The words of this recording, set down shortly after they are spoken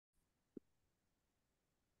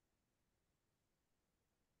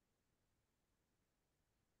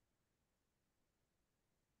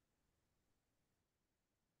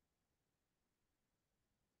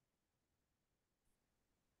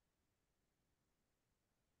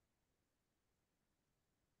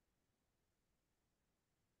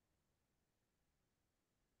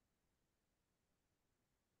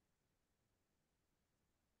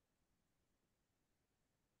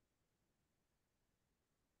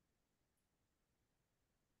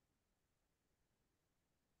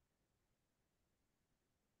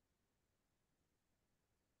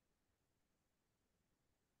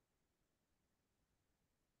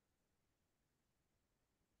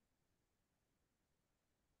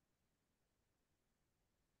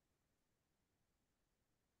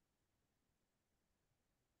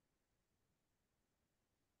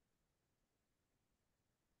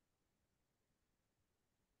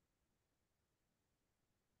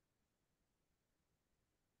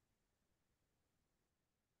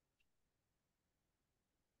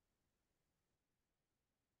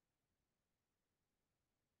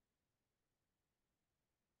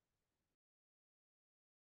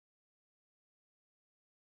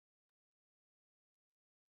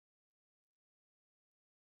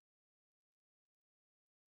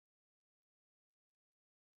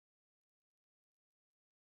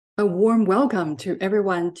A warm welcome to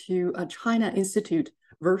everyone to a China Institute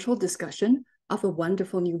virtual discussion of a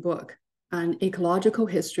wonderful new book, An Ecological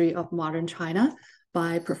History of Modern China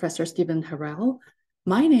by Professor Stevan Harrell.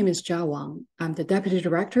 My name is Jia Wang. I'm the Deputy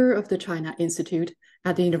Director of the China Institute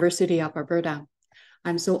at the University of Alberta.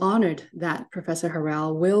 I'm so honored that Professor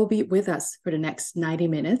Harrell will be with us for the next 90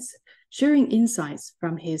 minutes, sharing insights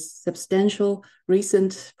from his substantial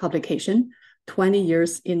recent publication, 20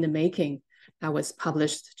 Years in the Making, that was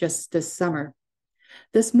published just this summer.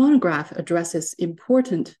 This monograph addresses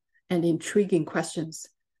important and intriguing questions,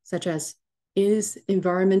 such as, is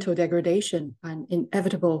environmental degradation an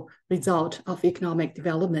inevitable result of economic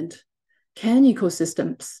development? Can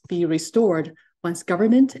ecosystems be restored once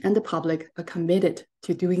government and the public are committed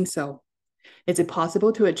to doing so? Is it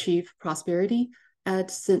possible to achieve prosperity and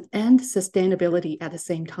sustainability at the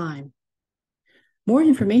same time? More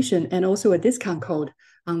information and also a discount code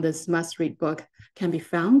on this must-read book can be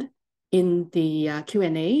found in the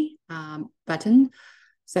Q&A button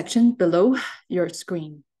section below your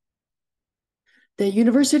screen. The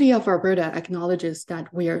University of Alberta acknowledges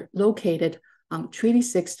that we are located on Treaty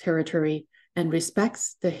 6 territory and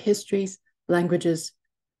respects the histories, languages,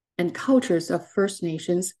 and cultures of First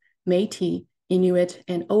Nations, Métis, Inuit,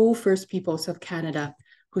 and all First Peoples of Canada,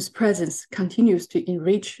 whose presence continues to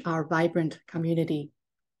enrich our vibrant community.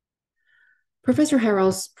 Professor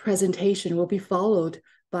Harrell's presentation will be followed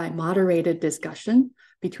by moderated discussion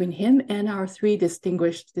between him and our three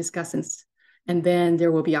distinguished discussants. And then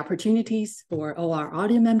there will be opportunities for all our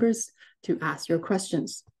audience members to ask your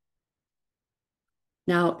questions.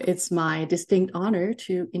 Now, it's my distinct honor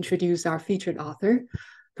to introduce our featured author,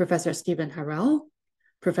 Professor Stevan Harrell,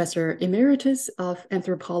 Professor Emeritus of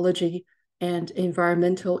Anthropology and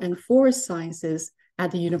Environmental and Forest Sciences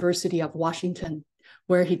at the University of Washington,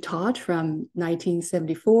 where he taught from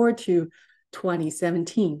 1974 to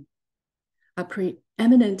 2017. A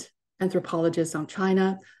preeminent anthropologist on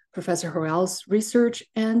China, Professor Harrell's research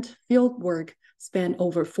and fieldwork span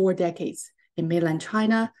over 4 decades in mainland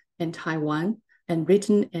China and Taiwan, and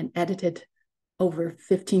written and edited over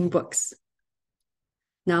 15 books.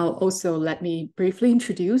 Now, also let me briefly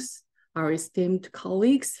introduce our esteemed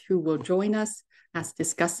colleagues who will join us as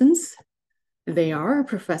discussants. They are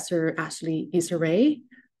Professor Ashley Isare,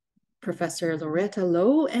 Professor Loretta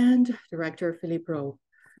Lowe, and Director Philippe Rowe.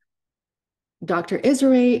 Dr.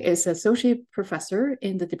 Isare is Associate Professor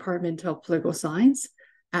in the Department of Political Science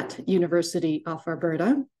at University of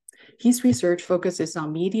Alberta. His research focuses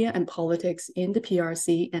on media and politics in the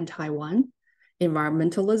PRC and Taiwan,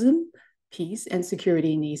 environmentalism, peace and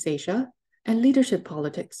security in East Asia, and leadership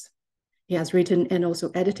politics. He has written and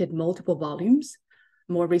also edited multiple volumes,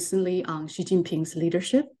 more recently on Xi Jinping's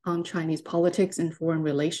leadership on Chinese politics and foreign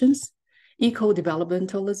relations,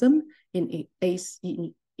 eco-developmentalism in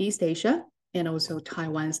East Asia, and also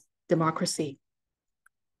Taiwan's democracy.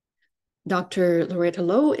 Dr. Loretta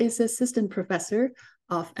Lowe is Assistant Professor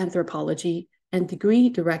of Anthropology and Degree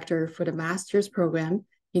Director for the Master's Program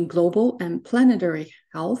in Global and Planetary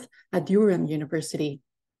Health at Durham University.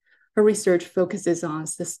 Her research focuses on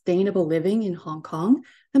sustainable living in Hong Kong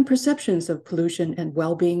and perceptions of pollution and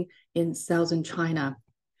well-being in Southern China.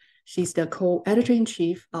 She's the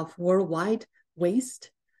co-editor-in-chief of Worldwide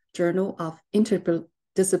Waste, Journal of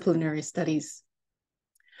Interdisciplinary Studies.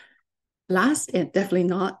 Last and definitely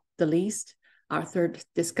not the least, our third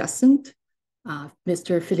discussant,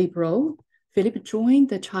 Mr. Philippe Rowe. Philippe joined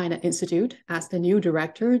the China Institute as the new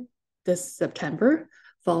director this September,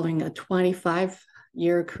 following a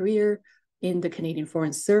 25-year career in the Canadian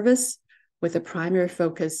Foreign Service with a primary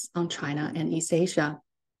focus on China and East Asia.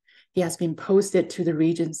 He has been posted to the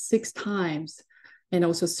region 6 times and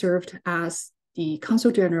also served as the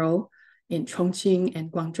Consul General in Chongqing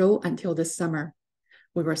and Guangzhou until this summer.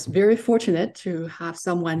 We were very fortunate to have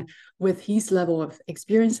someone with his level of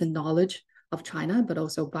experience and knowledge of China, but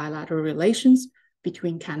also bilateral relations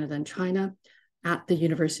between Canada and China at the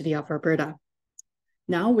University of Alberta.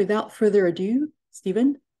 Now, without further ado,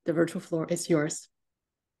 Stevan, the virtual floor is yours.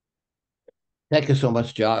 Thank you so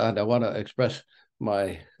much, John. And I want to express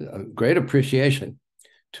my great appreciation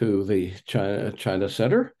to the China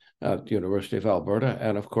Center at the University of Alberta,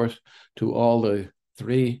 and of course, to all the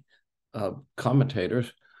 3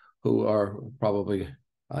 commentators who are probably,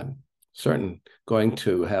 I'm certain, going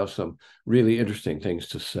to have some really interesting things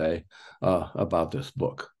to say about this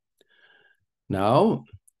book. Now,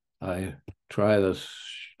 I try the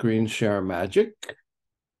screen share magic,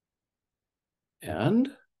 and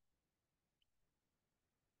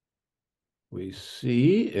we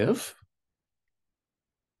see if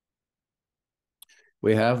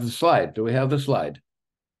we have the slide. Do we have the slide?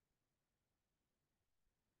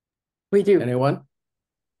 We do. Anyone?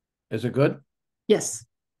 Is it good? Yes.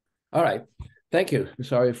 All right. Thank you.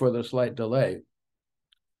 Sorry for the slight delay.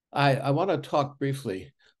 I want to talk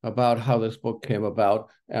briefly about how this book came about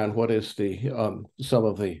and what is the some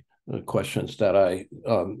of the questions that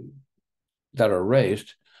that are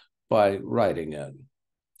raised by writing it.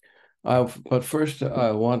 But first,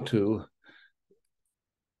 I want to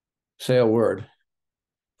say a word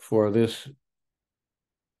for this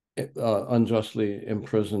unjustly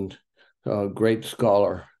imprisoned great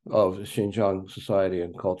scholar of Xinjiang society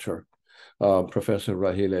and culture, Professor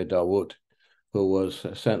Rahile Dawood, who was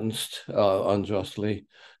sentenced unjustly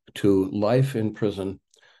to life in prison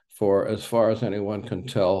for, as far as anyone can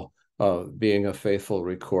tell, being a faithful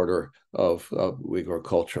recorder of Uyghur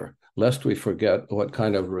culture, lest we forget what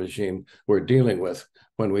kind of regime we're dealing with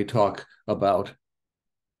when we talk about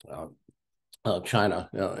China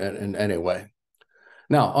in any way.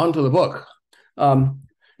 Now, on to the book.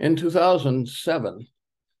 In 2007,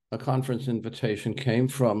 a conference invitation came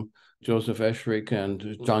from Joseph Eschrich and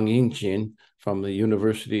Zhang Yingjin from the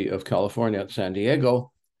University of California at San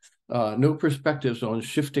Diego, new perspectives on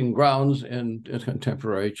shifting grounds in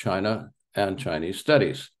contemporary China and Chinese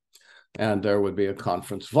studies. And there would be a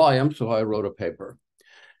conference volume, so I wrote a paper.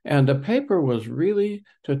 And the paper was really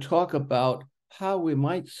to talk about how we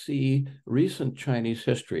might see recent Chinese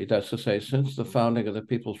history, that's to say, since the founding of the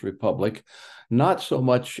People's Republic, not so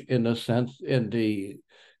much in the sense, through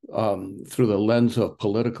the lens of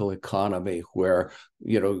political economy, where,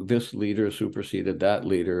 this leader superseded that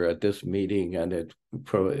leader at this meeting and it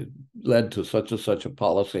led to such and such a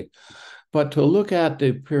policy, but to look at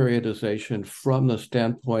the periodization from the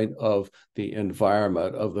standpoint of the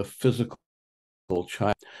environment, of the physical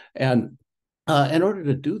China. And in order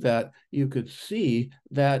to do that, you could see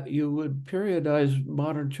that you would periodize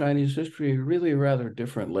modern Chinese history really rather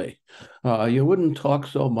differently. You wouldn't talk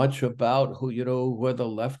so much about where the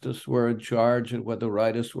leftists were in charge and where the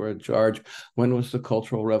rightists were in charge, when was the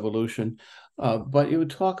Cultural Revolution, but you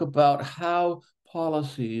would talk about how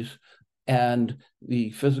policies and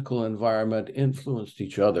the physical environment influenced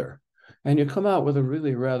each other. And you come out with a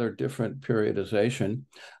really rather different periodization,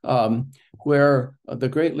 where the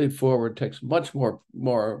Great Leap Forward takes much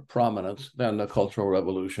more prominence than the Cultural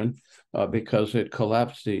Revolution, because it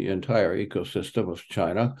collapsed the entire ecosystem of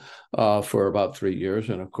China for about 3 years,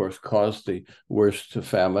 and of course caused the worst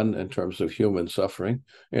famine in terms of human suffering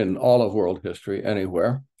in all of world history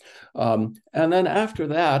anywhere. And then after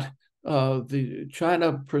that,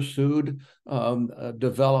 China pursued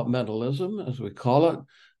developmentalism, as we call it,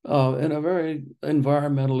 in a very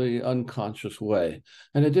environmentally unconscious way.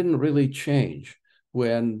 And it didn't really change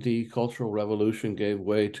when the Cultural Revolution gave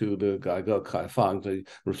way to the Gaiga Kaifang, the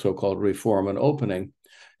so-called reform and opening.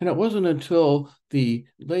 And it wasn't until the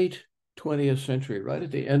late 20th century, right at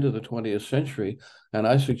the end of the 20th century, and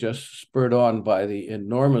I suggest spurred on by the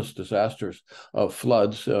enormous disasters of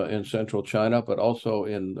floods in central China, but also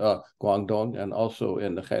in Guangdong and also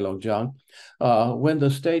in the Heilongjiang, when the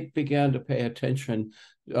state began to pay attention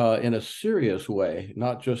in a serious way,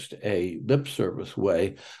 not just a lip service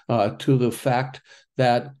way, to the fact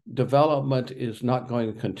that development is not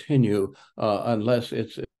going to continue unless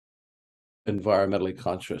it's environmentally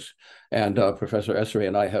conscious. And Professor Esri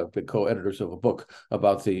and I have been co-editors of a book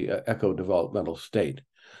about the eco-developmental state.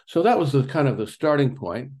 So that was the kind of the starting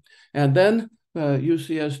point. And then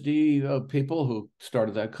UCSD people who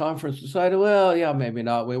started that conference decided, well, yeah, maybe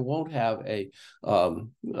not. We won't have a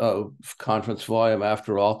conference volume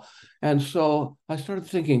after all. And so I started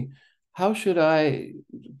thinking, how should I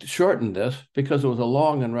shorten this? Because it was a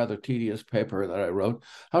long and rather tedious paper that I wrote.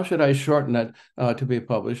 How should I shorten it to be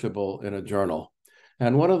publishable in a journal?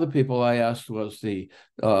 And one of the people I asked was the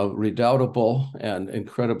redoubtable and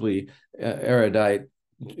incredibly erudite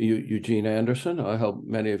Eugene Anderson. I hope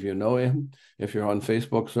many of you know him. If you're on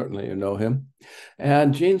Facebook, certainly you know him.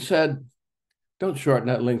 And Gene said, don't shorten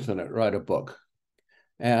it, lengthen it, write a book.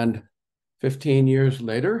 And 15 years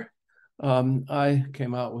later, I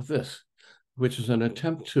came out with this, which is an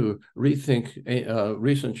attempt to rethink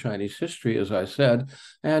recent Chinese history, as I said,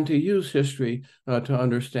 and to use history to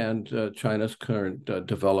understand China's current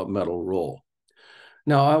developmental role.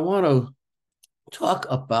 Now, I want to talk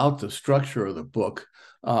about the structure of the book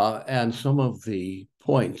and some of the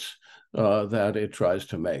points that it tries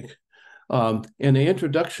to make. In the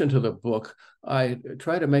introduction to the book, I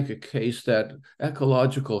try to make a case that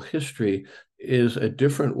ecological history is a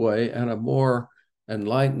different way and a more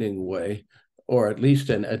enlightening way, or at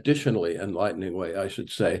least an additionally enlightening way, I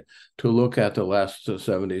should say, to look at the last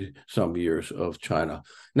 70-some years of China.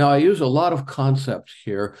 Now, I use a lot of concepts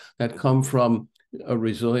here that come from a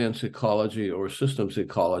resilience ecology or systems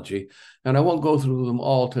ecology. And I won't go through them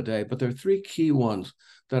all today, but there are three key ones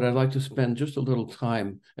that I'd like to spend just a little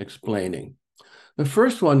time explaining. The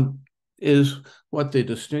first one is what the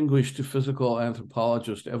distinguished physical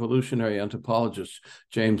anthropologist, evolutionary anthropologist,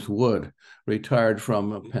 James Wood, retired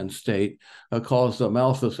from Penn State, calls the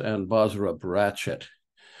Malthus and Boserup ratchet.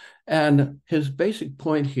 And his basic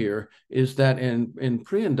point here is that in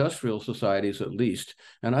pre-industrial societies, at least,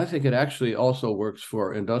 and I think it actually also works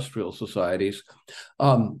for industrial societies,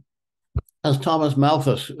 as Thomas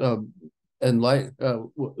Malthus enlightened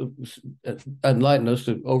us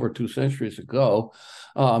over 2 centuries ago,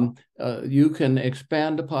 you can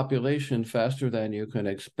expand a population faster than you can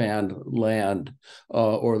expand land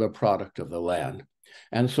or the product of the land.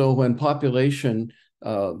 And so when population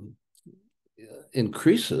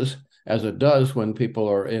increases, as it does when people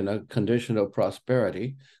are in a condition of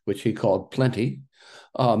prosperity, which he called plenty,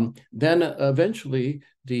 then eventually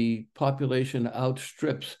the population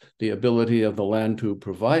outstrips the ability of the land to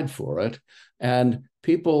provide for it, and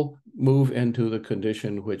people move into the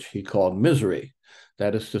condition which he called misery.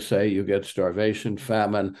 That is to say, you get starvation,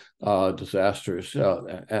 famine, disasters,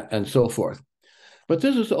 and so forth. But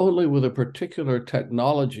this is only with a particular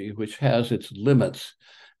technology which has its limits.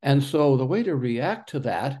 And so the way to react to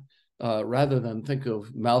that, rather than think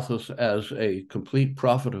of Malthus as a complete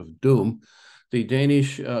prophet of doom, the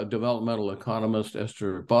Danish developmental economist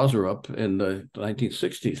Esther Boserup in the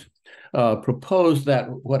 1960s proposed that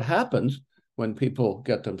what happens when people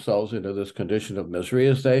get themselves into this condition of misery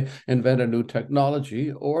is they invent a new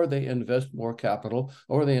technology, or they invest more capital,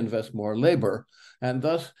 or they invest more labor, and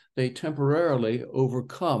thus they temporarily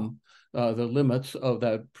overcome the limits of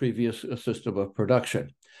that previous system of production.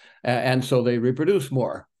 And so they reproduce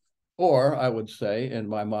more. Or I would say, in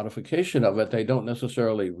my modification of it, they don't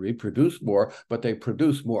necessarily reproduce more, but they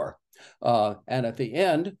produce more. And at the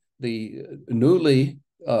end, the newly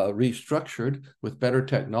restructured with better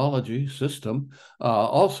technology system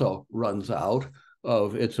also runs out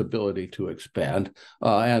of its ability to expand,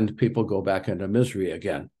 and people go back into misery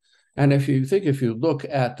again. And if you look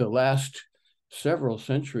at the last several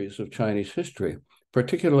centuries of Chinese history,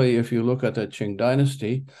 particularly if you look at the Qing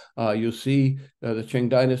dynasty, you see the Qing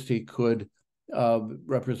dynasty could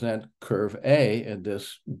represent curve A in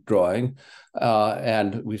this drawing.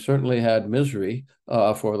 And we certainly had misery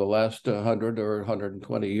for the last 100 or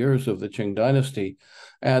 120 years of the Qing dynasty.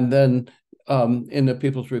 And then in the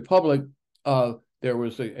People's Republic, there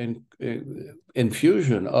was an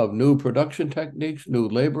infusion of new production techniques, new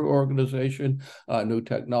labor organization, new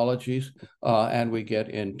technologies, and we get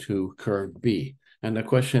into curve B. And the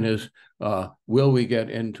question is, will we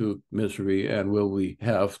get into misery, and will we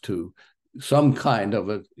have to some kind of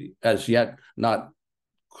a, as yet not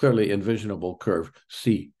clearly envisionable, curve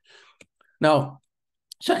C? Now,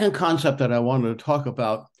 second concept that I wanted to talk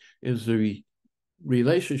about is the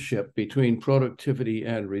relationship between productivity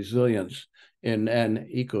and resilience in an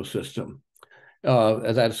ecosystem.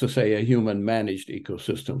 That's to say, a human-managed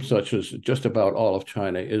ecosystem, such as just about all of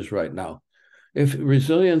China is right now. If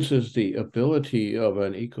resilience is the ability of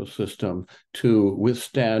an ecosystem to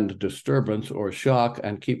withstand disturbance or shock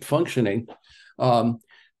and keep functioning, the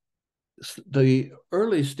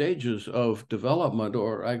early stages of development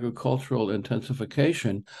or agricultural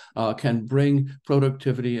intensification can bring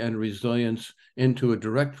productivity and resilience into a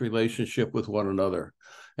direct relationship with one another.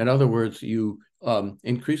 In other words, you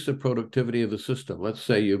increase the productivity of the system. Let's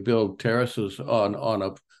say you build terraces on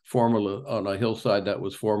a hillside that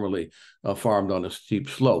was formerly farmed on a steep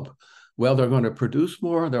slope. Well, they're going to produce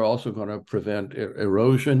more. They're also going to prevent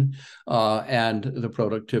erosion, and the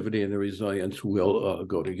productivity and the resilience will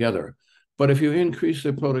go together. But if you increase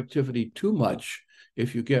the productivity too much,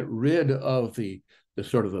 if you get rid of the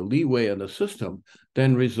sort of the leeway in the system,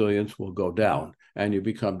 then resilience will go down, and you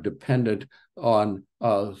become dependent on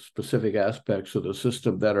specific aspects of the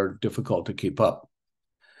system that are difficult to keep up.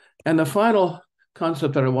 And the final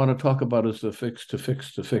concept that I want to talk about is the fix to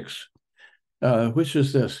fix to fix, which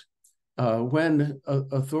is this. When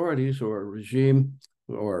authorities or regime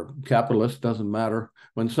or capitalist, doesn't matter,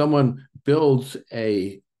 when someone builds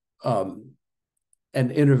an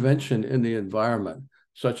intervention in the environment,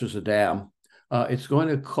 such as a dam, it's going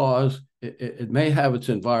to cause, it may have its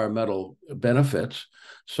environmental benefits,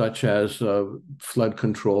 such as flood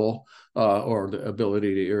control or the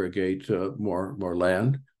ability to irrigate more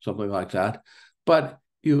land, something like that. But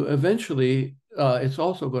you eventually, it's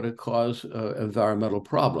also going to cause environmental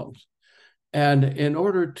problems. And in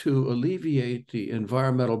order to alleviate the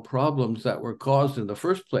environmental problems that were caused in the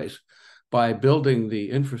first place by building the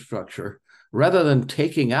infrastructure, Rather than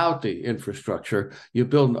taking out the infrastructure, you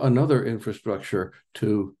build another infrastructure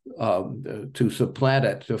to supplant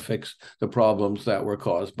it, to fix the problems that were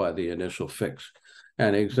caused by the initial fix.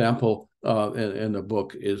 An example in the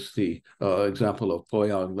book is the example of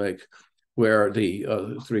Poyang Lake, where the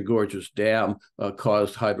Three Gorges Dam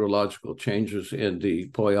caused hydrological changes in the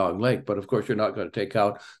Poyang Lake. But of course, you're not going to take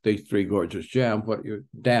out the Three Gorges Dam. What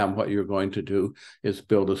you're going to do is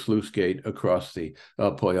build a sluice gate across the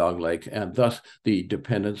Poyang Lake, and thus the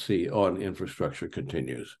dependency on infrastructure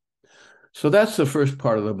continues. So that's the first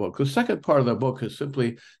part of the book. The second part of the book is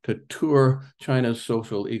simply to tour China's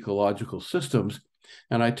social ecological systems.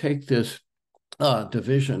 And I take this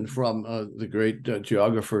division from the great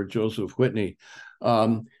geographer Joseph Whitney.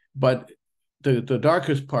 But the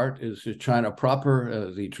darkest part is China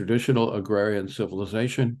proper, the traditional agrarian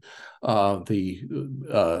civilization.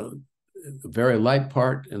 The very light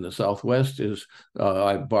part in the Southwest is,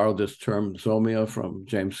 I borrowed this term zomia from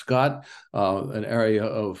James Scott, an area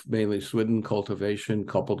of mainly swidden cultivation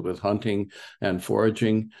coupled with hunting and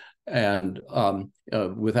foraging, and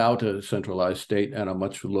without a centralized state and a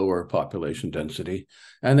much lower population density.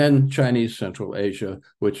 And then Chinese Central Asia,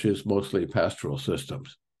 which is mostly pastoral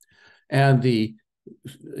systems. And the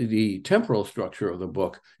temporal structure of the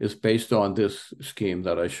book is based on this scheme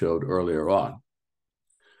that I showed earlier on.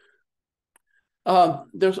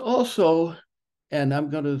 There's also, and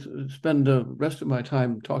I'm going to spend the rest of my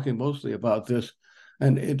time talking mostly about this,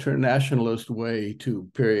 an internationalist way to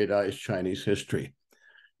periodize Chinese history.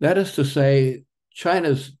 That is to say,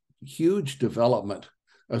 China's huge development,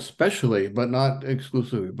 especially, but not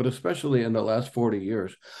exclusively, but especially in the last 40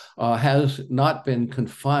 years, has not been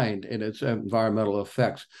confined in its environmental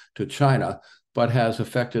effects to China, but has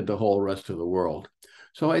affected the whole rest of the world.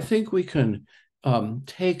 So I think we can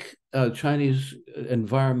take Chinese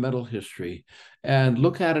environmental history and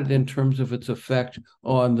look at it in terms of its effect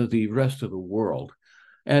on the rest of the world.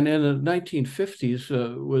 And in the 1950s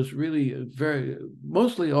was really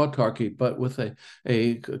mostly autarky, but with a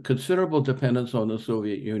considerable dependence on the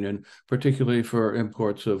Soviet Union, particularly for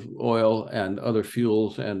imports of oil and other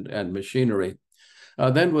fuels and machinery.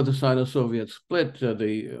 Then with the Sino-Soviet split,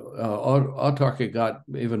 the autarky got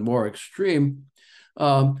even more extreme.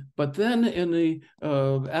 But then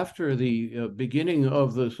after the beginning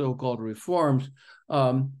of the so-called reforms,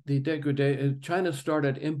 China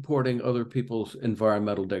started importing other people's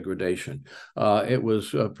environmental degradation. It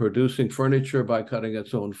was producing furniture by cutting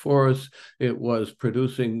its own forests. It was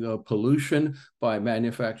producing pollution by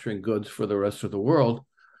manufacturing goods for the rest of the world.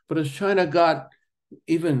 But as China got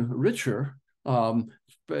even richer,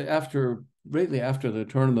 greatly after the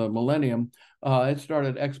turn of the millennium, it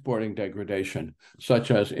started exporting degradation, such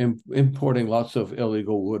as importing lots of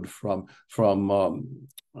illegal wood from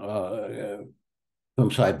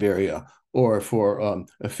Siberia, or for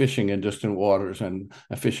fishing in distant waters and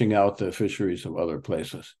fishing out the fisheries of other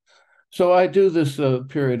places. So I do this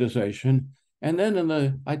periodization, and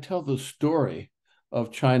then I tell the story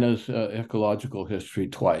of China's ecological history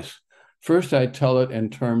twice. First, I tell it in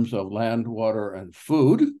terms of land, water, and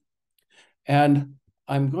food. And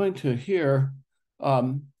I'm going to hear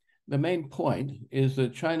the main point is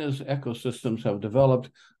that China's ecosystems have developed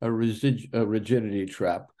a rigidity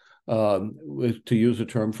trap, to use a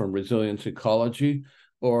term from resilience ecology,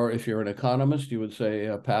 or if you're an economist, you would say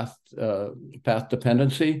a path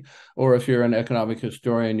dependency, or if you're an economic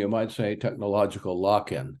historian, you might say technological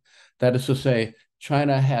lock-in. That is to say,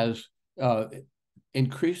 China has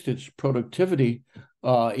increased its productivity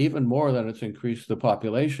even more than it's increased the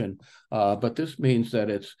population, but this means that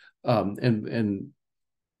it's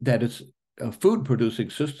food-producing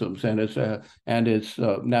systems and its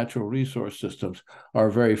natural resource systems are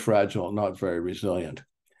very fragile, not very resilient.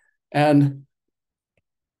 And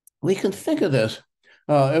we can think of this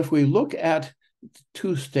if we look at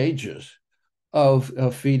two stages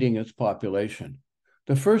of feeding its population.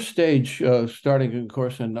 The first stage, starting, of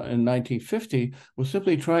course, in 1950, was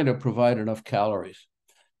simply trying to provide enough calories.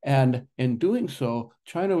 And in doing so,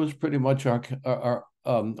 China was pretty much autarkic.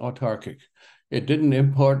 It didn't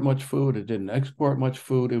import much food. It didn't export much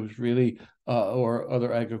food. It was really, or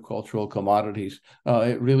other agricultural commodities.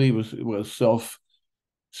 It really was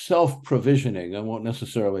self-provisioning. I won't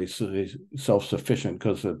necessarily say self-sufficient,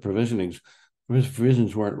 because the provisions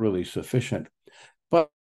weren't really sufficient. But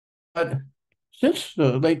since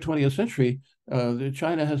the late 20th century,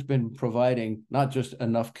 China has been providing not just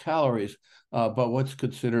enough calories, but what's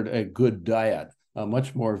considered a good diet, a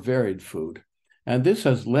much more varied food. And this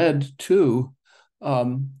has led to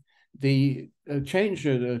the change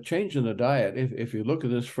in the diet. If you look at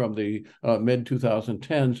this from the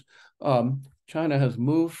mid-2010s, China has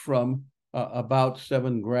moved from about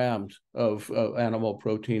 7 grams of animal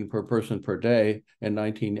protein per person per day in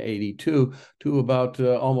 1982 to about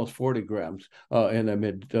almost 40 grams in the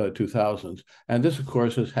mid 2000s. And this, of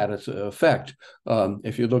course, has had its effect.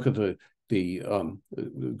 If you look at the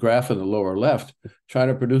graph in the lower left,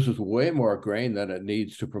 China produces way more grain than it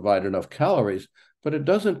needs to provide enough calories, but it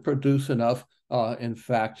doesn't produce enough, in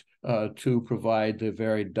fact, to provide the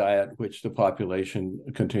varied diet which the population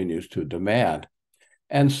continues to demand.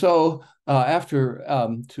 And so after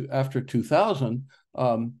 2000,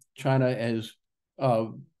 China is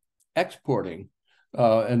exporting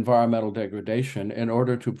environmental degradation in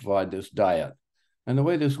order to provide this diet. And the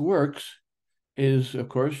way this works is, of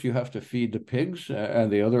course, you have to feed the pigs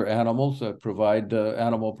and the other animals that provide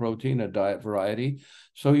animal protein and diet variety.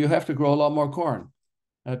 So you have to grow a lot more corn.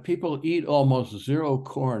 People eat almost zero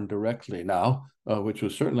corn directly now, which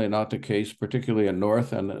was certainly not the case, particularly in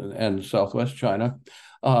North and Southwest China,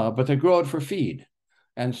 but they grow it for feed.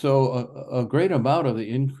 And so a great amount of the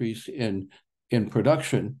increase in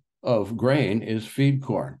production of grain is feed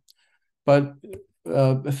corn. But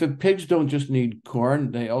if the pigs don't just need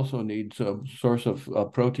corn, they also need some source of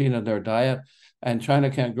protein in their diet. And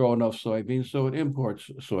China can't grow enough soybeans, so it imports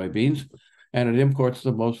soybeans. And it imports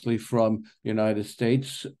them mostly from the United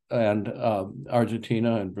States and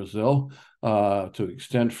Argentina and Brazil, to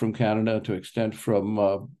extent from Canada, to extent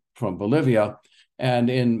from Bolivia. And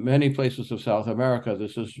in many places of South America,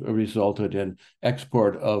 this has resulted in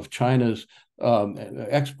export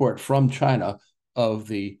from China of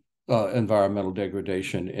the environmental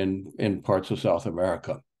degradation in parts of South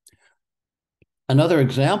America. Another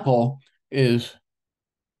example is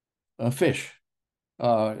fish.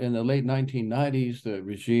 In the late 1990s, the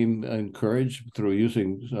regime encouraged, through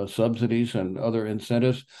using subsidies and other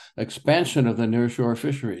incentives, expansion of the nearshore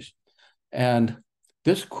fisheries. And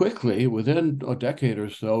this quickly, within a decade or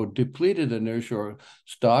so, depleted the nearshore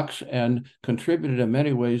stocks and contributed in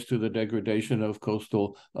many ways to the degradation of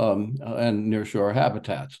coastal and nearshore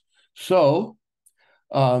habitats. So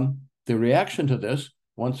the reaction to this,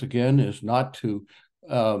 once again, is not to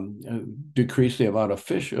decrease the amount of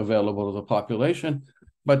fish available to the population,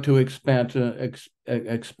 but to expand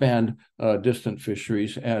distant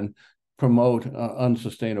fisheries and promote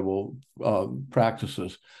unsustainable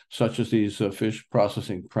practices, such as these fish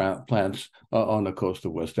processing plants on the coast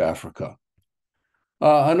of West Africa.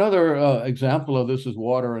 Another example of this is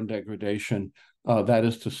water and degradation. That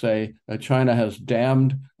is to say, China has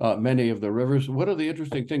dammed many of the rivers. One of the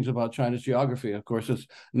interesting things about China's geography, of course, is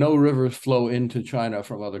no rivers flow into China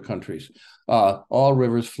from other countries. All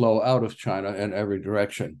rivers flow out of China in every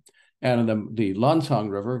direction. And the Lancang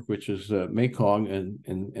River, which is the Mekong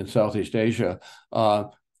in Southeast Asia,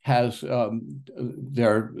 has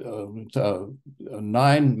there are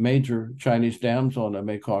 9 major Chinese dams on the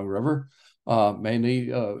Mekong River. Mainly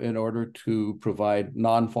in order to provide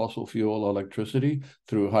non-fossil fuel electricity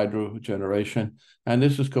through hydro generation. And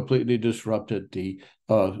this has completely disrupted the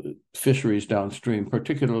fisheries downstream,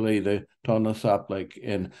 particularly the Tonle Sap Lake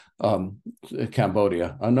in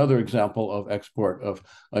Cambodia, another example of export of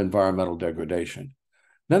environmental degradation.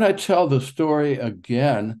 Then I tell the story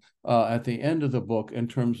again at the end of the book in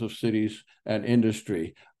terms of cities and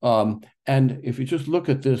industry. And if you just look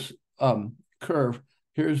at this curve,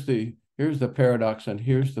 here's the paradox, and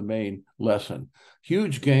here's the main lesson.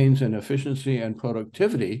 Huge gains in efficiency and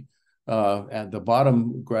productivity, and the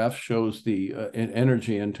bottom graph shows the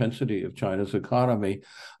energy intensity of China's economy.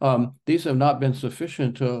 These have not been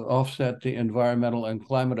sufficient to offset the environmental and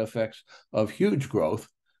climate effects of huge growth.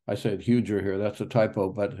 I said huger here, that's a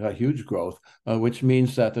typo, but huge growth, which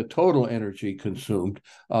means that the total energy consumed,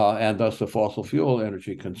 and thus the fossil fuel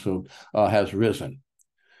energy consumed, has risen.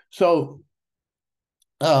 So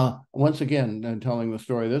once again, telling the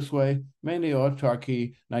story this way, mainly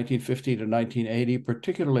autarky, 1950 to 1980,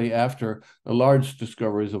 particularly after the large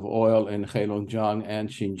discoveries of oil in Heilongjiang and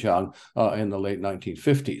Xinjiang in the late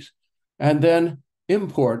 1950s. And then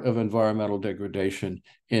import of environmental degradation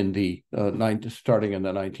in the starting in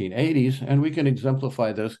the 1980s. And we can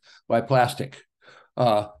exemplify this by plastic.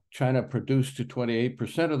 China produced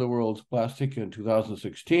 28% of the world's plastic in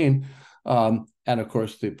 2016. And of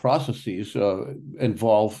course, the processes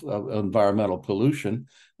involve environmental pollution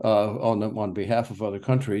on behalf of other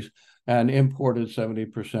countries, and imported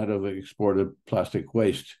 70% of the exported plastic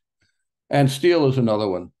waste. And steel is another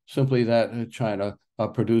one, simply that China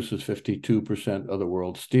produces 52% of the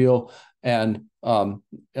world's steel and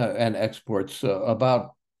exports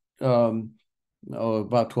about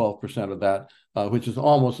 12% of that, which is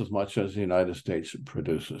almost as much as the United States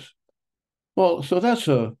produces. Well, so that's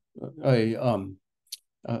a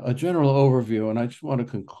a general overview, and I just want to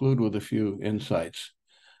conclude with a few insights.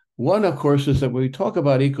 One, of course, is that when we talk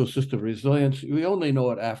about ecosystem resilience, we only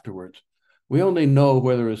know it afterwards. We only know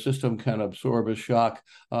whether a system can absorb a shock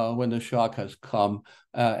when the shock has come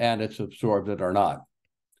and it's absorbed it or not.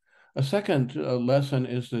 A second lesson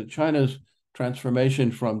is that China's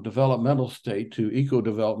transformation from developmental state to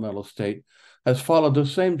eco-developmental state has followed the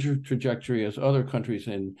same trajectory as other countries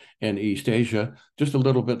in East Asia, just a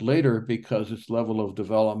little bit later because its level of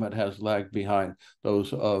development has lagged behind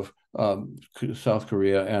those of South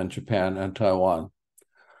Korea and Japan and Taiwan.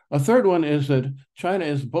 A third one is that China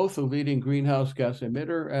is both a leading greenhouse gas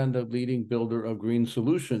emitter and a leading builder of green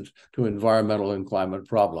solutions to environmental and climate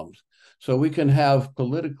problems. So we can have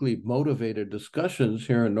politically motivated discussions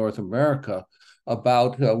here in North America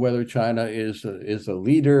about whether China is a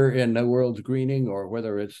leader in the world's greening or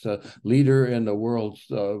whether it's a leader in the world's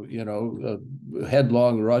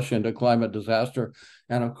headlong rush into climate disaster.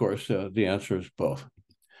 And of course, the answer is both.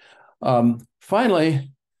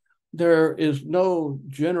 Finally, there is no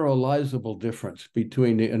generalizable difference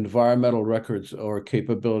between the environmental records or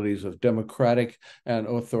capabilities of democratic and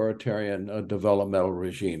authoritarian developmental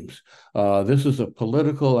regimes. This is a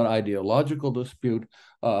political and ideological dispute,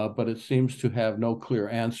 but it seems to have no clear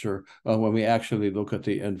answer when we actually look at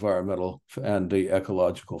the environmental and the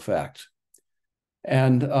ecological facts.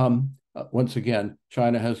 And once again,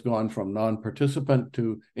 China has gone from non-participant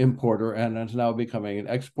to importer and is now becoming an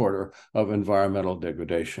exporter of environmental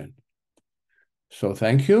degradation. So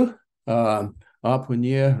thank you. Thank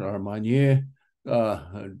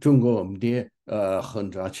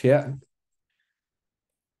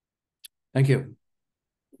you.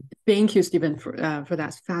 Thank you, Stevan, for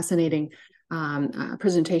that fascinating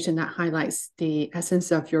presentation that highlights the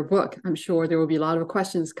essence of your book. I'm sure there will be a lot of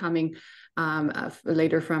questions coming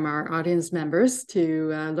later from our audience members to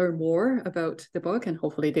learn more about the book, and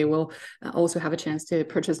hopefully they will also have a chance to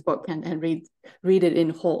purchase the book and read it in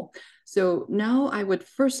whole. So now I would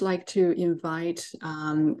first like to invite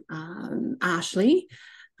Ashley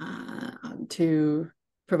to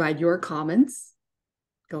provide your comments.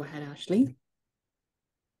 Go ahead, Ashley.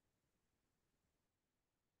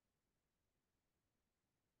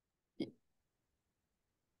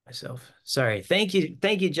 Sorry. Thank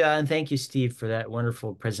you, John. Thank you, Steve, for that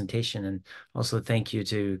wonderful presentation. And also thank you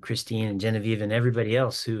to Christine and Genevieve and everybody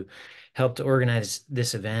else who helped organize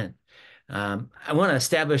this event. I want to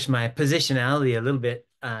establish my positionality a little bit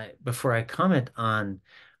before I comment on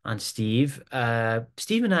Steve.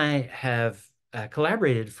 Steve and I have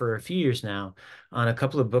collaborated for a few years now on a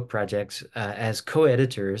couple of book projects as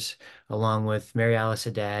co-editors, along with Mary Alice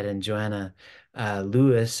Haddad and Joanna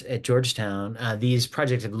Lewis at Georgetown. These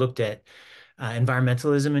projects have looked at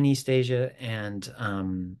environmentalism in East Asia and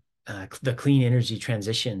the clean energy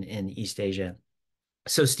transition in East Asia.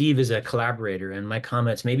 So Steve is a collaborator, and my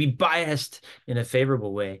comments may be biased in a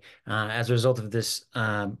favorable way as a result of this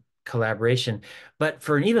collaboration. But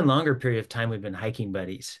for an even longer period of time, we've been hiking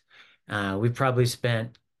buddies. We've probably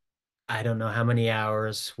spent, I don't know how many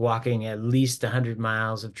hours walking at least 100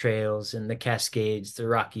 miles of trails in the Cascades, the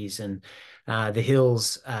Rockies, and the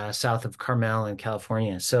hills south of Carmel in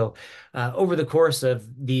California. So over the course of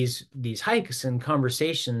these hikes and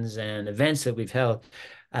conversations and events that we've held,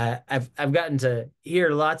 I've gotten to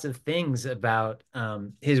hear lots of things about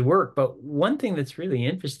his work. But one thing that's really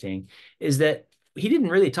interesting is that he didn't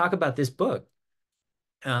really talk about this book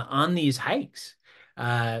on these hikes.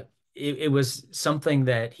 It was something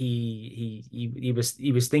that he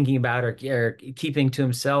was thinking about or keeping to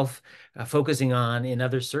himself, focusing on in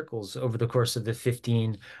other circles over the course of the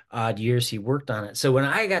 15 odd years he worked on it. So when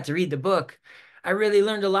I got to read the book, I really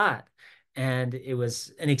learned a lot, and it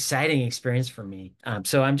was an exciting experience for me.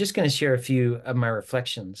 So I'm just going to share a few of my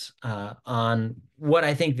reflections on what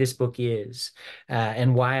I think this book is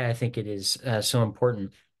and why I think it is so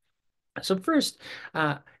important. So first,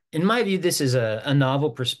 in my view, this is a novel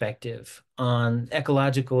perspective on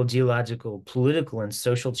ecological, geological, political, and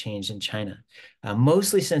social change in China,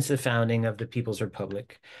 mostly since the founding of the People's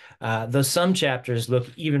Republic. Though some chapters look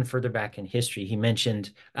even further back in history. He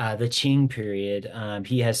mentioned the Qing period.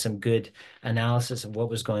 He has some good analysis of what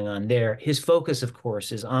was going on there. His focus, of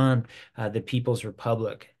course, is on the People's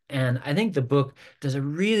Republic. And I think the book does a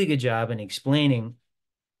really good job in explaining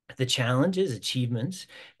the challenges, achievements,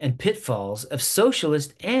 and pitfalls of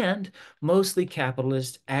socialist and mostly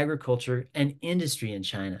capitalist agriculture and industry in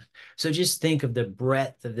China. So just think of the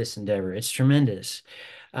breadth of this endeavor. It's tremendous.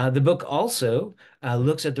 The book also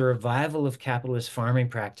looks at the revival of capitalist farming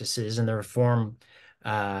practices and the reform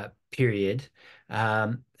period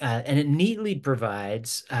And it neatly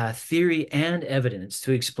provides theory and evidence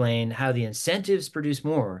to explain how the incentives produce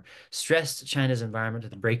more stressed China's environment to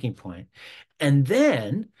the breaking point. And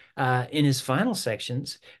then in his final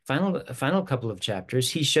sections, final couple of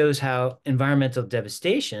chapters, he shows how environmental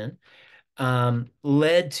devastation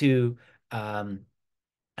led to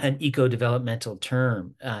an eco-developmental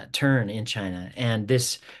turn in China. And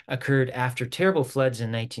this occurred after terrible floods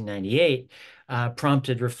in 1998,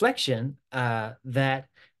 prompted reflection that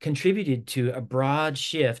contributed to a broad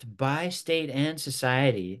shift by state and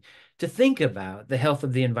society to think about the health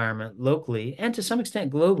of the environment locally and to some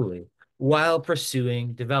extent globally while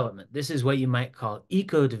pursuing development. This is what you might call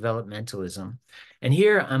eco-developmentalism. And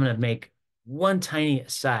here I'm going to make one tiny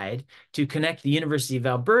aside to connect the University of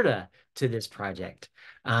Alberta to this project.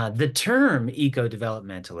 The term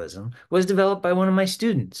eco-developmentalism was developed by one of my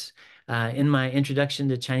students in my Introduction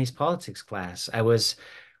to Chinese Politics class. I was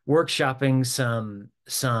workshopping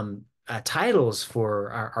some titles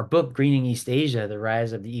for our book, Greening East Asia, The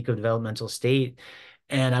Rise of the Eco-Developmental State.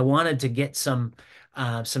 And I wanted to get some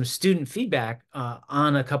student feedback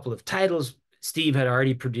on a couple of titles. Steve had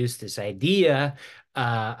already produced this idea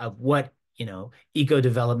of what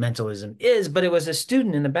eco-developmentalism is, but it was a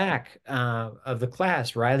student in the back of the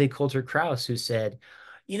class, Riley Coulter Krause, who said,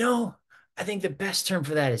 I think the best term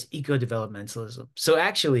for that is eco-developmentalism. So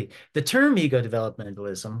actually, the term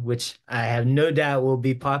eco-developmentalism, which I have no doubt will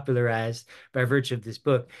be popularized by virtue of this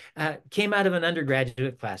book, came out of an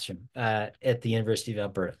undergraduate classroom at the University of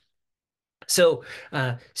Alberta. So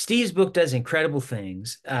Steve's book does incredible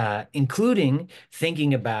things, including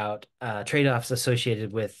thinking about trade-offs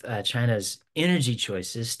associated with China's energy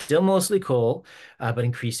choices, still mostly coal, but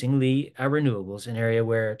increasingly renewables, an area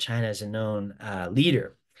where China is a known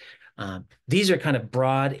leader. These are kind of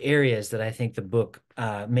broad areas that I think the book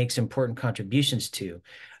makes important contributions to.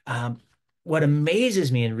 What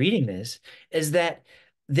amazes me in reading this is that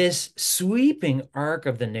this sweeping arc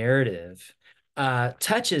of the narrative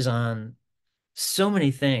touches on so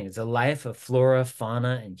many things, the life of flora,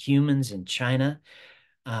 fauna, and humans in China,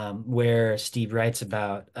 where Steve writes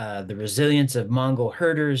about the resilience of Mongol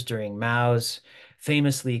herders during Mao's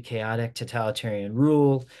famously chaotic totalitarian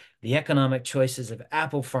rule, the economic choices of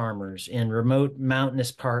apple farmers in remote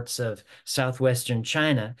mountainous parts of southwestern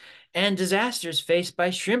China, and disasters faced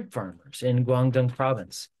by shrimp farmers in Guangdong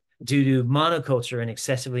province due to monoculture and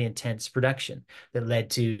excessively intense production that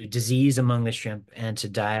led to disease among the shrimp and to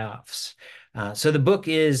die-offs. So the book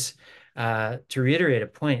is, to reiterate a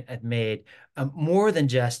point I've made, more than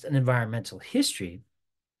just an environmental history.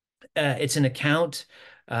 It's an account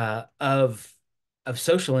of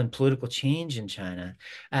social and political change in China,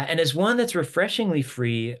 and is one that's refreshingly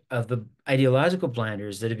free of the ideological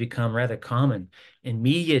blinders that have become rather common in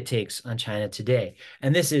media takes on China today.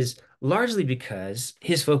 And this is largely because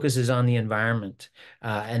his focus is on the environment,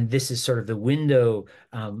 and this is sort of the window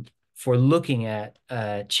for looking at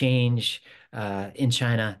change in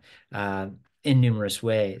China in numerous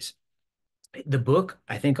ways. The book,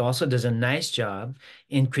 I think, also does a nice job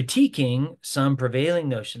in critiquing some prevailing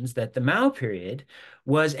notions that the Mao period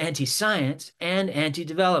was anti-science and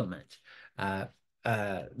anti-development.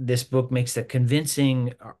 This book makes a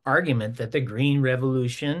convincing argument that the Green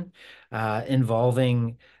Revolution,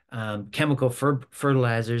 involving chemical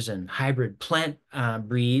fertilizers and hybrid plant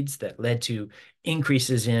breeds that led to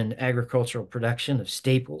increases in agricultural production of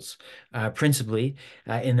staples, principally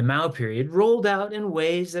in the Mao period, rolled out in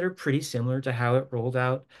ways that are pretty similar to how it rolled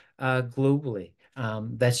out globally.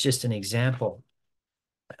 That's just an example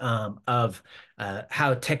of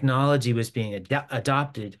how technology was being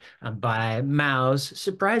adopted by Mao's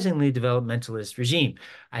surprisingly developmentalist regime.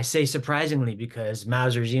 I say surprisingly because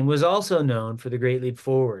Mao's regime was also known for the Great Leap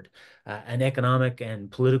Forward, an economic and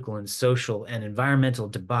political and social and environmental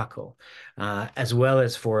debacle, as well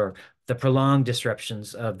as for the prolonged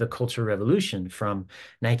disruptions of the Cultural Revolution from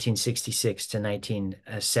 1966 to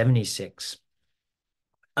 1976.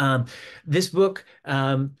 This book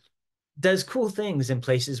does cool things in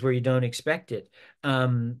places where you don't expect it.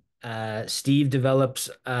 Steve develops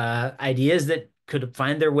ideas that could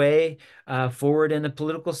find their way forward in a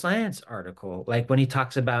political science article, like when he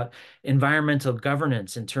talks about environmental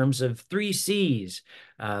governance in terms of 3 Cs,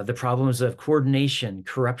 the problems of coordination,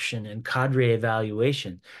 corruption, and cadre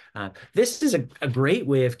evaluation. This is a great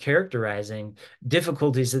way of characterizing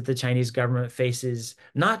difficulties that the Chinese government faces,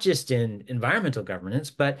 not just in environmental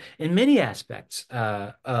governance, but in many aspects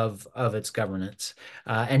of its governance.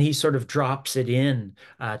 And he sort of drops it in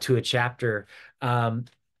to a chapter,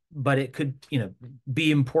 but it could,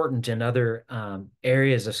 be important in other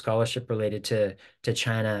areas of scholarship related to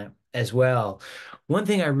China as well. One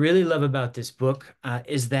thing I really love about this book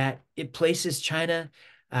is that it places China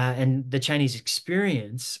and the Chinese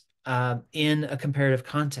experience in a comparative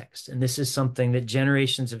context. And this is something that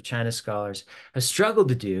generations of China scholars have struggled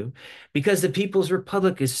to do because the People's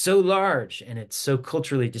Republic is so large and it's so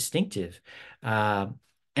culturally distinctive. And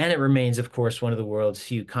it remains, of course, one of the world's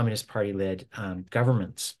few Communist Party-led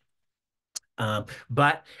governments.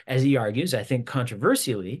 But as he argues, I think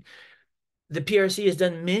controversially, the PRC has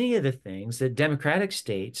done many of the things that democratic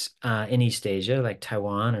states in East Asia, like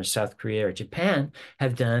Taiwan or South Korea or Japan,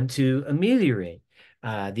 have done to ameliorate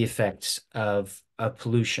the effects of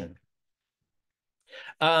pollution.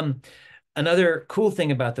 Another cool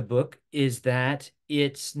thing about the book is that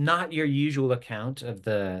it's not your usual account of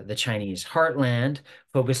the Chinese heartland,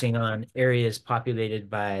 focusing on areas populated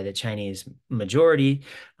by the Chinese majority.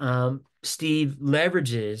 Steve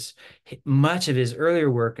leverages much of his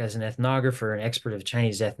earlier work as an ethnographer and expert of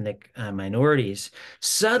Chinese ethnic minorities,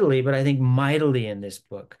 subtly, but I think mightily in this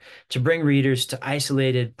book, to bring readers to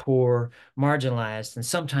isolated, poor, marginalized, and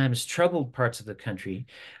sometimes troubled parts of the country,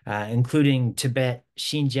 including Tibet,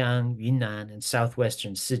 Xinjiang, Yunnan, and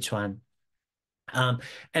southwestern Sichuan. And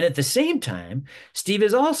at the same time, Steve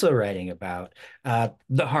is also writing about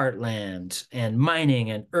the heartland and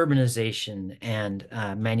mining and urbanization and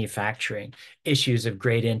manufacturing, issues of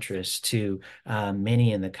great interest to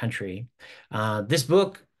many in the country. This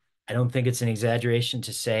book, I don't think it's an exaggeration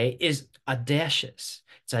to say, is audacious.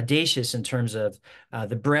 It's audacious in terms of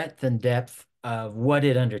the breadth and depth of what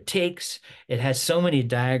it undertakes. It has so many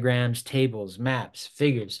diagrams, tables, maps,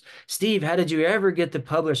 figures. Steve, how did you ever get the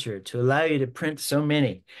publisher to allow you to print so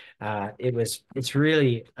many? It's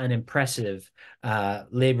really an impressive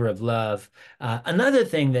labor of love. Another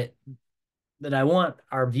thing that I want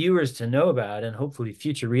our viewers to know about, and hopefully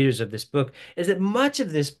future readers of this book, is that much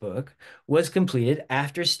of this book was completed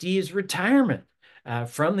after Steve's retirement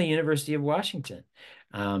from the University of Washington.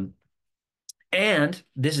 And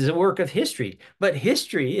this is a work of history. But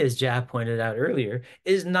history, as Ja pointed out earlier,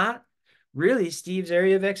 is not really Steve's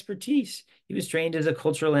area of expertise. He was trained as a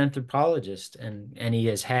cultural anthropologist, and he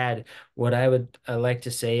has had what I would like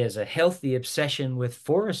to say is a healthy obsession with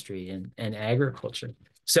forestry and agriculture.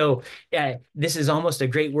 So this is almost a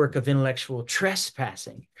great work of intellectual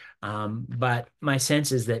trespassing. But my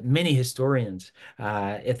sense is that many historians,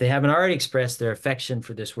 if they haven't already expressed their affection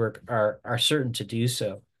for this work, are certain to do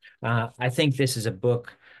so. I think this is a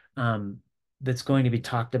book that's going to be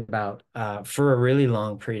talked about for a really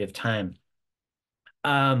long period of time.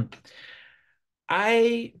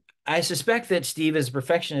 I I suspect that Steve, as a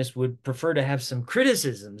perfectionist, would prefer to have some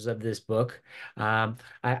criticisms of this book. I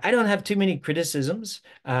don't have too many criticisms.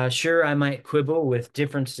 Sure, I might quibble with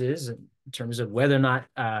differences in terms of whether or not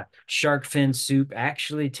shark fin soup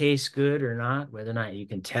actually tastes good or not, whether or not you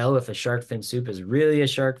can tell if a shark fin soup is really a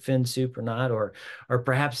shark fin soup or not, or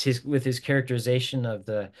perhaps with his characterization of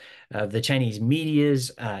the Chinese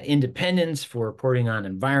media's independence for reporting on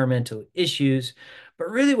environmental issues.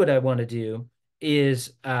 But really, what I want to do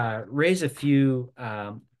is raise a few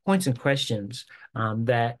points and questions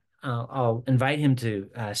that I'll invite him to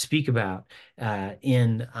speak about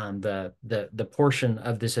in the portion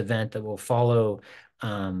of this event that will follow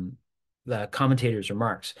the commentator's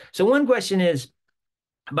remarks. So one question is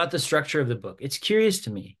about the structure of the book. It's curious to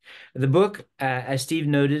me. The book, as Steve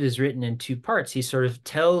noted, is written in two parts. He sort of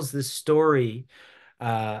tells the story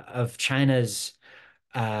of China's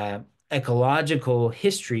ecological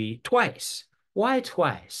history twice. Why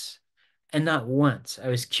twice and not once? I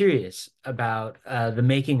was curious about the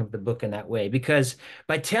making of the book in that way, because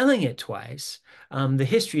by telling it twice, the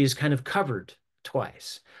history is kind of covered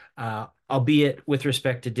twice, albeit with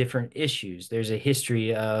respect to different issues. There's a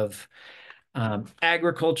history of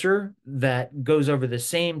agriculture that goes over the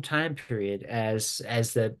same time period as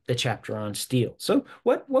the chapter on steel. So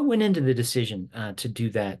what went into the decision to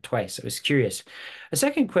do that twice? I was curious. A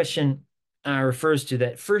second question refers to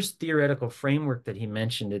that first theoretical framework that he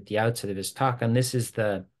mentioned at the outset of his talk, and this is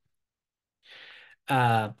the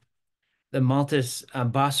Malthus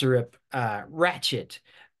Bossarip ratchet,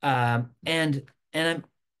 and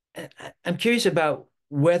I'm curious about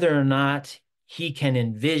whether or not he can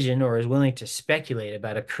envision or is willing to speculate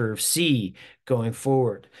about a curve C going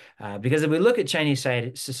forward. Because if we look at Chinese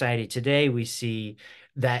society today, we see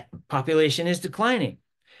that population is declining.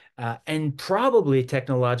 And probably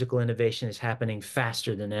technological innovation is happening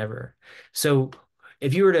faster than ever. So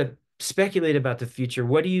if you were to speculate about the future,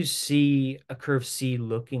 what do you see a curve C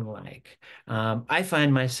looking like? I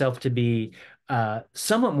find myself to be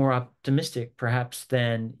somewhat more optimistic, perhaps,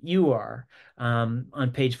 than you are.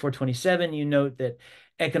 On page 427, you note that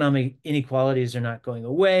economic inequalities are not going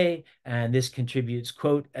away, and this contributes,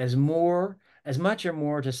 quote, as much or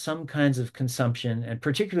more to some kinds of consumption, and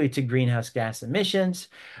particularly to greenhouse gas emissions.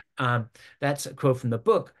 That's a quote from the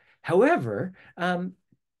book. However,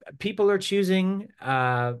 people are choosing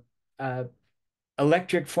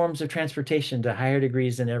electric forms of transportation to higher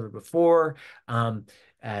degrees than ever before.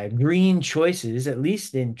 Green choices, at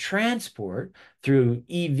least in transport through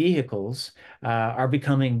e-vehicles, are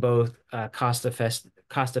becoming both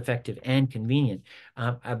cost-effective and convenient.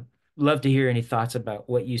 I'd love to hear any thoughts about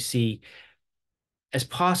what you see as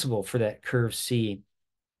possible for that curve C.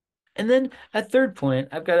 And then a third point,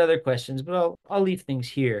 I've got other questions, but I'll leave things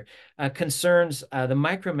here. Concerns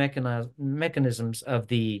the mechanisms of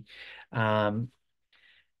the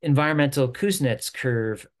environmental Kuznets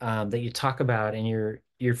curve that you talk about in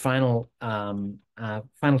your final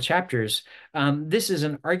chapters. This is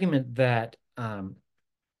an argument that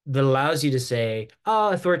allows you to say,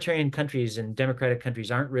 oh, authoritarian countries and democratic countries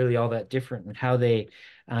aren't really all that different in how they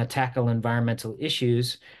tackle environmental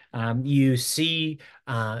issues. You see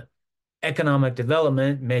economic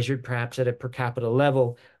development measured perhaps at a per capita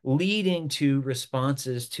level, leading to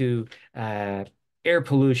responses to air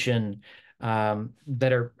pollution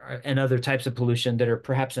that are and other types of pollution that are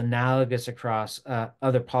perhaps analogous across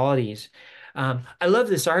other polities. I love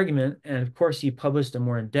this argument, and of course, you published a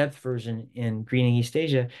more in-depth version in Greening East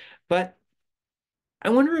Asia, but I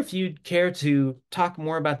wonder if you'd care to talk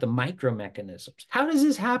more about the micro mechanisms. How does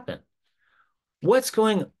this happen? What's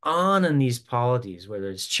going on in these polities, whether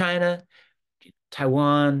it's China,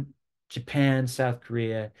 Taiwan, Japan, South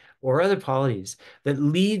Korea, or other polities that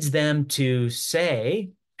leads them to say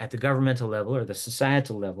at the governmental level or the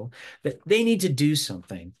societal level that they need to do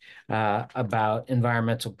something about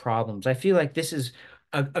environmental problems. I feel like this is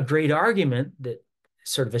a great argument that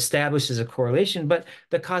sort of establishes a correlation, but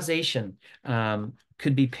the causation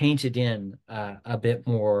could be painted in a bit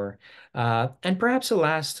more. And perhaps a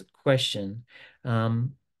last question.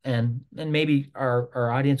 And maybe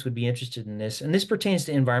our audience would be interested in this. And this pertains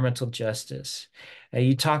to environmental justice.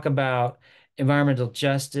 You talk about environmental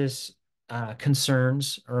justice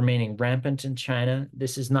concerns remaining rampant in China.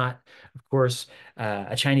 This is not, of course,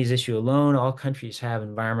 a Chinese issue alone. All countries have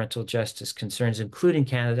environmental justice concerns, including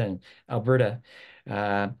Canada and Alberta.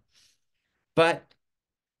 But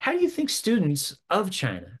how do you think students of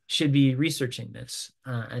China should be researching this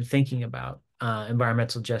and thinking about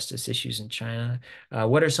environmental justice issues in China?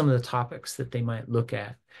 What are some of the topics that they might look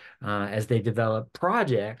at as they develop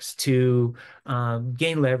projects to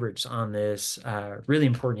gain leverage on this really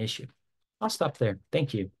important issue? I'll stop there.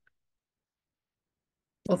 Thank you.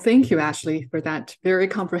 Well, thank you, Ashley, for that very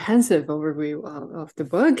comprehensive overview of the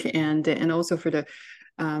book and also for the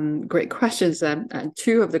great questions.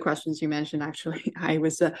 Two of the questions you mentioned, actually, I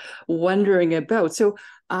was wondering about. So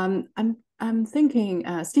I'm thinking,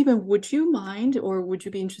 Stevan, would you mind, or would you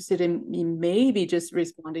be interested in maybe just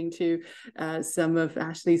responding to some of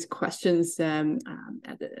Ashley's questions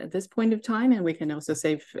at this point of time, and we can also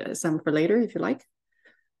save some for later if you like.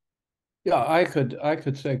 Yeah, I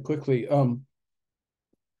could say quickly.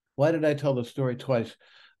 Why did I tell the story twice?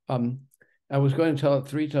 I was going to tell it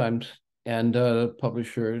 3 times, and the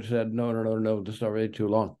publisher said, no, this is already too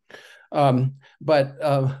long. But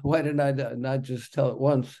why didn't I not just tell it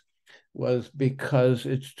once? Was because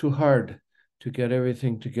it's too hard to get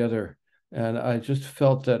everything together. And I just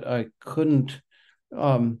felt that I couldn't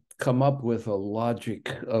come up with a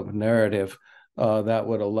logic of narrative that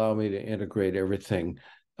would allow me to integrate everything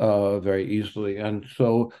very easily. And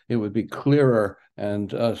so it would be clearer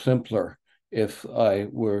and simpler if I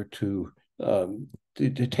were to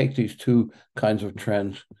take these 2 kinds of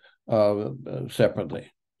trends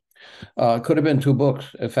separately. Could have been 2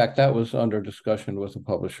 books. In fact, that was under discussion with the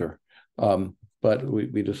publisher. But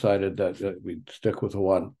we decided that we'd stick with the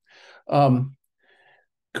one.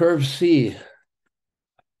 Curve C.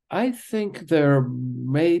 I think there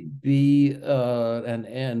may be an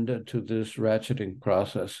end to this ratcheting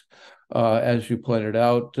process. As you pointed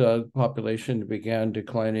out, population began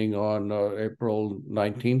declining on April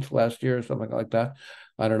 19th last year, or something like that.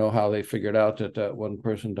 I don't know how they figured out that one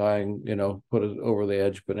person dying, put it over the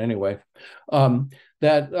edge. But anyway,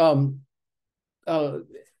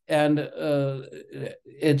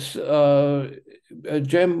 it's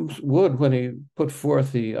James Wood, when he put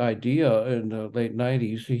forth the idea in the late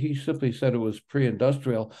 90s, he simply said it was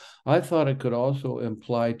pre-industrial. I thought it could also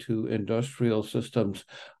imply to industrial systems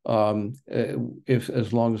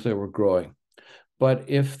as long as they were growing. But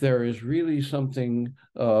if there is really something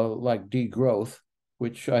like degrowth,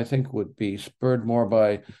 which I think would be spurred more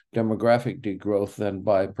by demographic degrowth than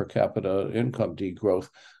by per capita income degrowth,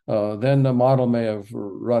 then the model may have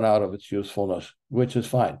run out of its usefulness, which is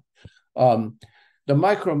fine. The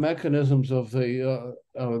micro mechanisms of the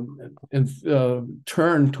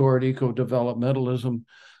turn toward eco-developmentalism,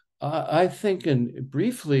 I think,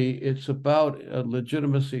 briefly, it's about a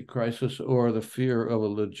legitimacy crisis or the fear of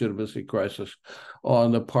a legitimacy crisis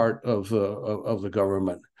on the part of the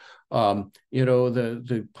government.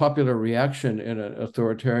 The popular reaction in an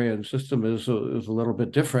authoritarian system is a little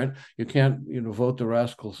bit different. You can't, vote the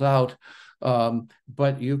rascals out,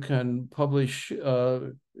 but you can publish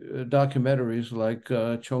documentaries like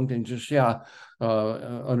Chongding Zhixia,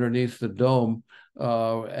 Underneath the Dome,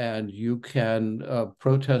 and you can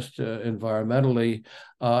protest environmentally,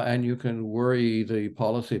 and you can worry the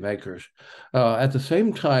policymakers. At the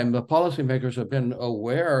same time, the policymakers have been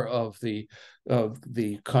aware of the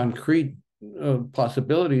concrete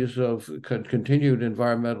possibilities of continued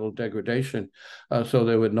environmental degradation, so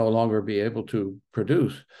they would no longer be able to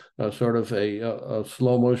produce sort of a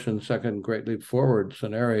slow motion second Great Leap Forward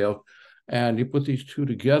scenario. And you put these two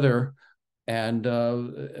together, and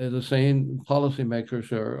the same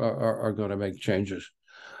policymakers are going to make changes.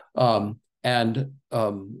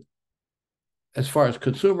 As far as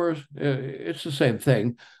consumers, it's the same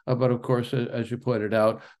thing. But of course, as you pointed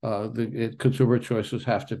out, consumer choices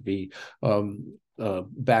have to be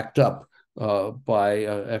backed up by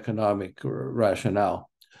economic rationale.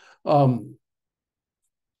 How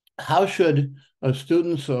should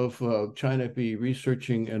students of China be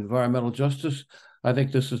researching environmental justice? I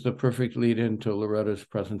think this is the perfect lead into Loretta's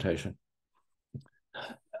presentation.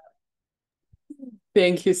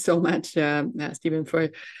 Thank you so much, Stevan,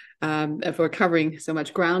 for covering so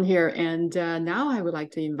much ground here. And now I would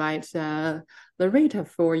like to invite Loretta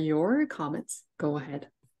for your comments. Go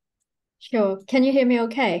ahead. Sure. Can you hear me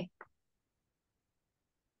okay?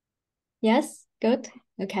 Yes? Good?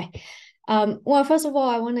 Okay. Well, first of all,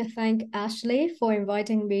 I want to thank Ashley for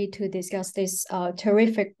inviting me to discuss this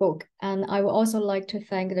terrific book. And I would also like to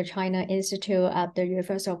thank the China Institute at the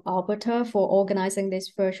University of Alberta for organizing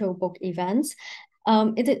this virtual book event.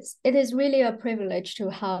 It is really a privilege to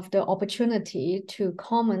have the opportunity to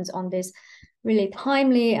comment on this really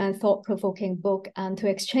timely and thought-provoking book and to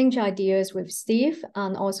exchange ideas with Steve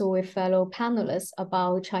and also with fellow panelists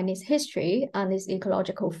about Chinese history and its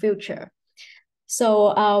ecological future.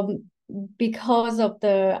 So because of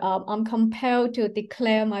I'm compelled to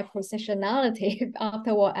declare my positionality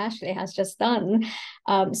after what Ashley has just done.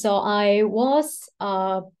 So I was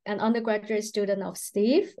an undergraduate student of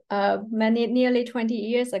Steve nearly 20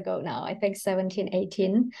 years ago now, I think 17,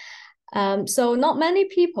 18. So not many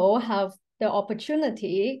people have the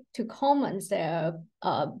opportunity to comment their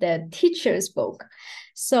teacher's book.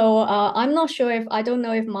 So I'm not sure I don't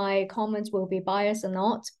know if my comments will be biased or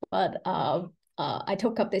not, but I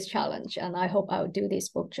took up this challenge and I hope I'll do this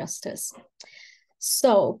book justice.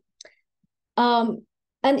 So, An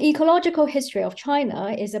Ecological History of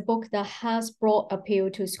China is a book that has broad appeal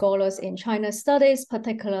to scholars in China studies,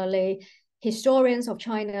 particularly historians of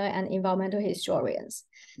China and environmental historians.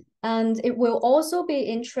 And it will also be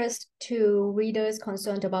interest to readers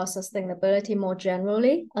concerned about sustainability more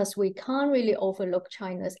generally, as we can't really overlook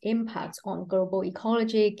China's impact on global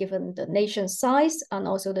ecology, given the nation's size and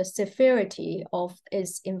also the severity of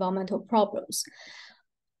its environmental problems.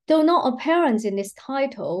 Though not apparent in this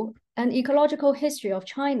title, An Ecological History of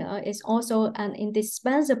China is also an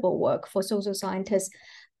indispensable work for social scientists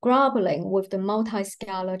grappling with the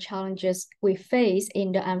multi-scalar challenges we face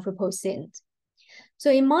in the Anthropocene. So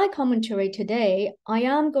in my commentary today, I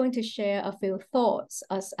am going to share a few thoughts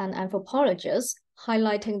as an anthropologist,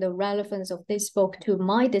 highlighting the relevance of this book to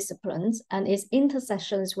my disciplines and its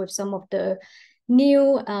intersections with some of the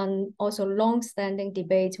new and also long-standing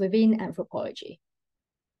debates within anthropology.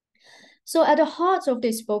 So at the heart of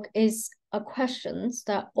this book is a question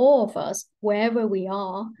that all of us, wherever we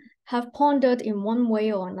are, have pondered in one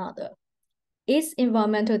way or another. Is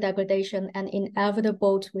environmental degradation an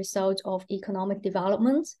inevitable result of economic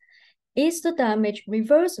development? Is the damage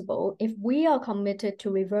reversible if we are committed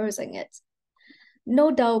to reversing it?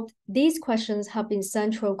 No doubt, these questions have been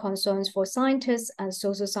central concerns for scientists and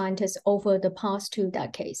social scientists over the past 2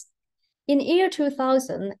 decades. In year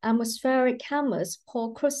 2000, atmospheric chemist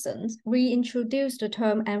Paul Crutzen reintroduced the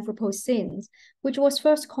term Anthropocene, which was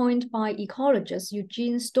first coined by ecologist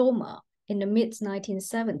Eugene Stormer in the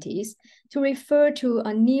mid-1970s to refer to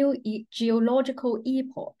a new geological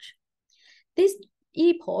epoch. This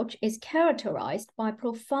epoch is characterized by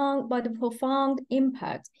the profound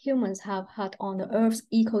impact humans have had on the Earth's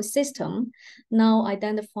ecosystem, now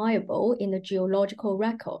identifiable in the geological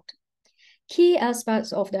record. Key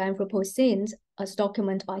aspects of the Anthropocene, as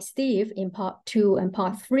documented by Steve in Part 2 and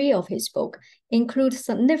Part 3 of his book, include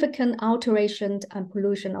significant alteration and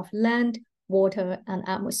pollution of land, water, and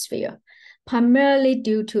atmosphere, primarily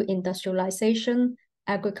due to industrialization,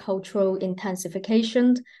 agricultural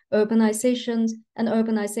intensification, urbanizations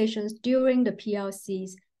during the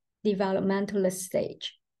PRC's developmentalist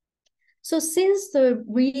stage. So since the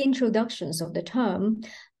reintroductions of the term,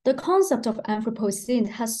 the concept of Anthropocene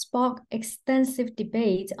has sparked extensive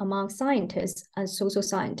debate among scientists and social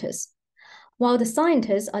scientists. While the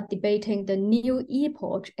scientists are debating the new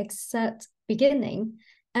epoch exact beginning,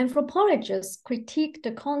 anthropologists critique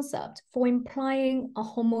the concept for implying a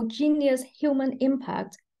homogeneous human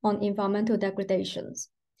impact on environmental degradations.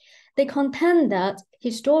 They contend that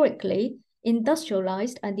historically,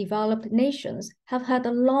 industrialized and developed nations have had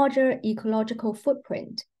a larger ecological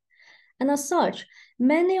footprint. And as such,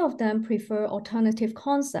 many of them prefer alternative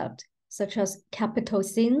concepts such as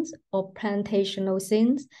capitocene or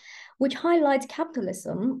plantationocene, which highlight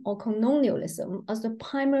capitalism or colonialism as the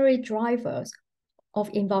primary drivers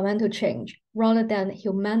of environmental change rather than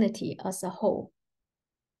humanity as a whole.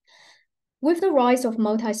 With the rise of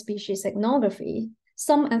multi-species ethnography,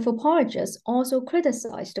 some anthropologists also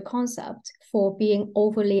criticize the concept for being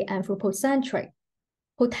overly anthropocentric,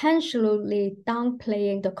 potentially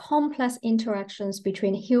downplaying the complex interactions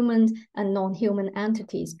between human and non-human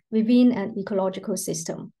entities within an ecological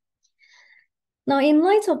system. Now, in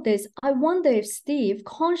light of this, I wonder if Steve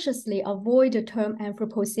consciously avoided the term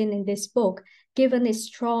Anthropocene in this book, given its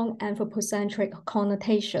strong anthropocentric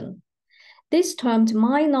connotation. This term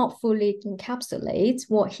might not fully encapsulate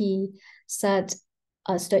what he said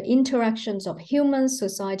as the interactions of humans,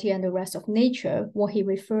 society, and the rest of nature, what he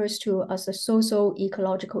refers to as the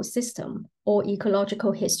socio-ecological system or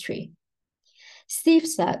ecological history. Steve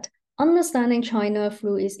said, understanding China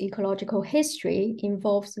through its ecological history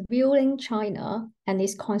involves viewing China and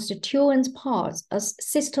its constituent parts as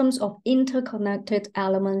systems of interconnected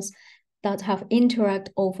elements that have interacted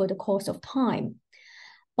over the course of time.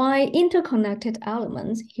 By interconnected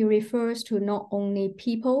elements, he refers to not only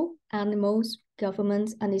people, animals,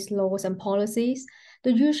 governments, and its laws and policies,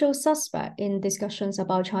 the usual suspect in discussions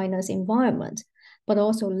about China's environment, but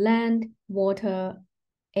also land, water,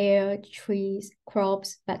 air, trees,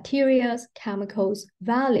 crops, bacteria, chemicals,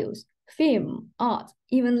 values, film, art,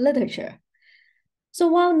 even literature. So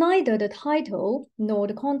while neither the title nor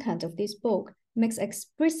the content of this book makes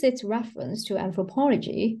explicit reference to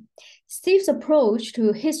anthropology, Steve's approach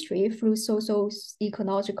to history through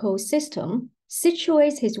socio-ecological system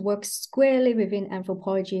situates his work squarely within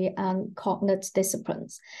anthropology and cognitive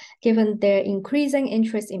disciplines, given their increasing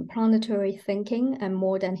interest in planetary thinking and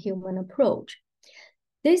more than human approach.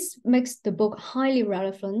 This makes the book highly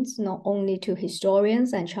relevant not only to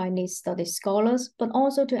historians and Chinese studies scholars, but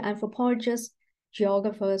also to anthropologists,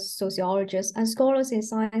 geographers, sociologists, and scholars in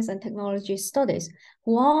science and technology studies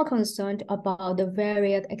who are concerned about the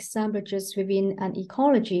varied assemblages within an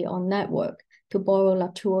ecology or network, to borrow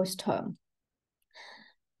Latour's term.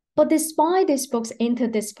 But despite this book's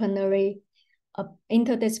interdisciplinary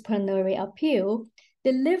appeal,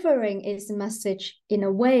 delivering its message in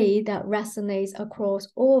a way that resonates across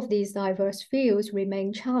all of these diverse fields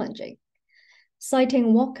remains challenging.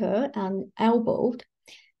 Citing Walker and Elbold,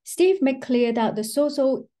 Steve made clear that the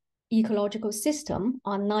socio-ecological system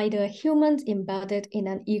are neither humans embedded in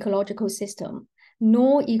an ecological system,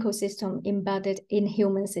 nor ecosystem embedded in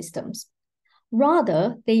human systems.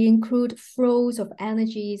 Rather, they include flows of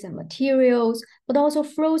energies and materials, but also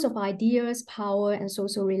flows of ideas, power, and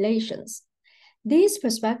social relations. These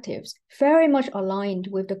perspectives very much aligned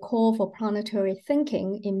with the call for planetary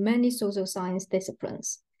thinking in many social science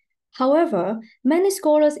disciplines. However, many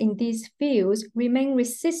scholars in these fields remain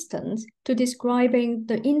resistant to describing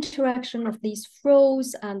the interaction of these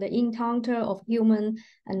flows and the encounter of human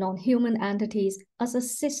and non-human entities as a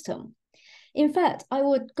system. In fact, I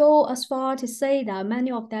would go as far to say that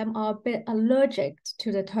many of them are a bit allergic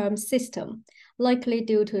to the term system, likely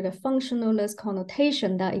due to the functionalist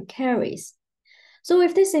connotation that it carries. So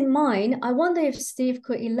with this in mind, I wonder if Steve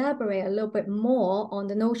could elaborate a little bit more on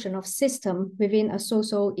the notion of system within a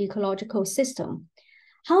socio-ecological system.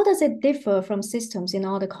 How does it differ from systems in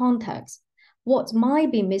other contexts? What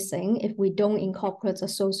might be missing if we don't incorporate a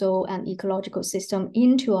social and ecological system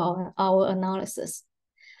into our analysis?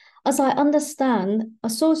 As I understand, a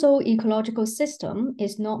socio-ecological system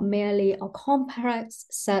is not merely a complex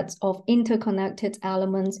set of interconnected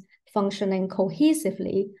elements functioning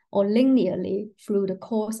cohesively or linearly through the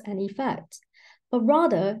cause and effect, but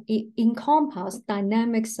rather it encompasses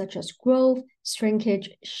dynamics such as growth, shrinkage,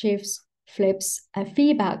 shifts, flips, and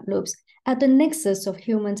feedback loops at the nexus of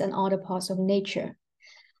humans and other parts of nature.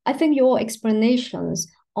 I think your explanations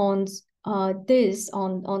on on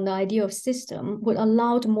the idea of system would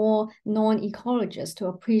allow more non-ecologists to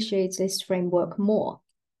appreciate this framework more.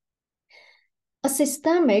 A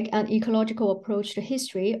systemic and ecological approach to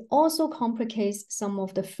history also complicates some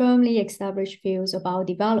of the firmly established views about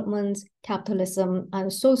development, capitalism,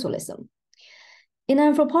 and socialism. In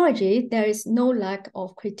anthropology, there is no lack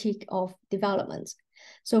of critique of development.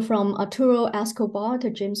 So from Arturo Escobar to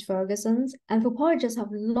James Ferguson, anthropologists have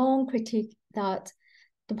long critiqued that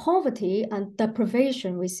the poverty and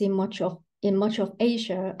deprivation we see in much of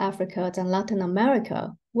Asia, Africa, and Latin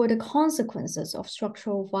America were the consequences of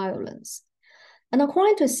structural violence. And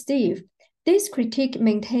according to Steve, this critique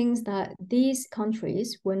maintains that these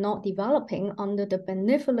countries were not developing under the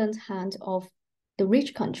benevolent hand of the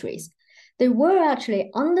rich countries. They were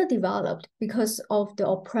actually underdeveloped because of the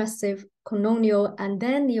oppressive colonial and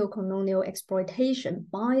then neo-colonial exploitation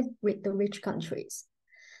by the rich countries.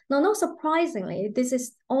 Now, not surprisingly, this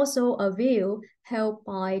is also a view held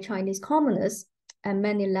by Chinese communists and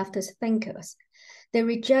many leftist thinkers. They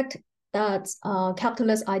reject that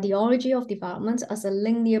capitalist ideology of development as a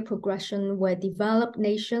linear progression where developed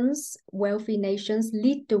nations, wealthy nations,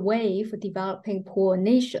 lead the way for developing poor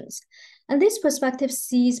nations. And this perspective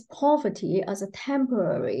sees poverty as a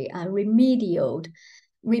temporary and remediable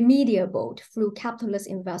through capitalist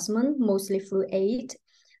investment, mostly through aid,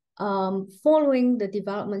 following the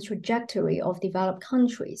development trajectory of developed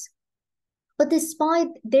countries. But despite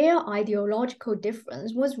their ideological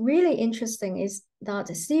difference, what's really interesting is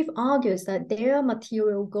that Steve argues that their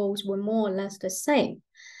material goals were more or less the same.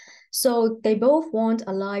 So they both want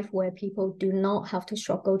a life where people do not have to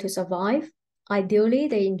struggle to survive. Ideally,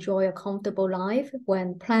 they enjoy a comfortable life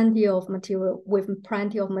with plenty of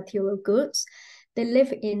material goods. They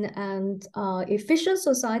live in an efficient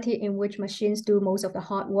society in which machines do most of the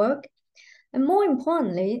hard work. And more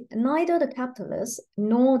importantly, neither the capitalists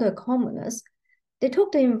nor the communists, they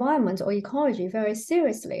took the environment or ecology very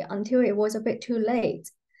seriously until it was a bit too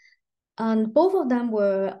late. And both of them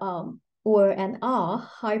were and are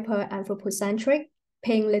hyper-anthropocentric,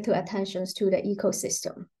 paying little attention to the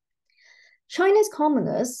ecosystem. Chinese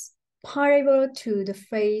communists, prior to the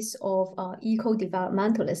phase of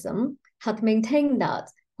eco-developmentalism, had maintained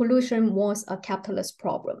that pollution was a capitalist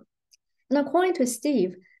problem. And according to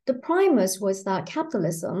Steve, the premise was that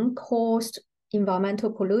capitalism caused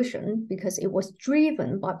environmental pollution because it was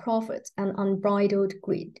driven by profit and unbridled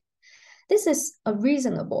greed. This is a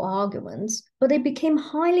reasonable argument, but it became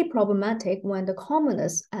highly problematic when the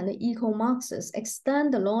communists and the eco-Marxists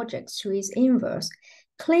extend the logic to its inverse,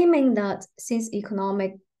 claiming that since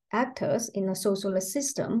economic actors in a socialist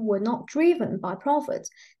system were not driven by profit,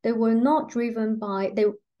 they were not driven by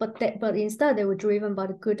but instead they were driven by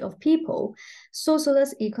the good of people.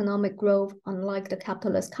 Socialist economic growth, unlike the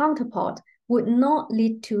capitalist counterpart, would not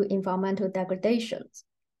lead to environmental degradations.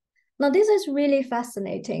 Now, this is really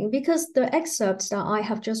fascinating because the excerpts that I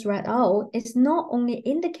have just read out is not only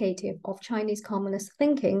indicative of Chinese communist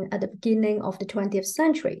thinking at the beginning of the 20th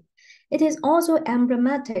century, it is also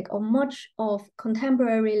emblematic of much of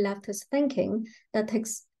contemporary leftist thinking that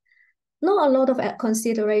takes not a lot of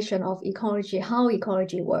consideration of ecology, how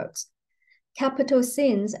ecology works. Capital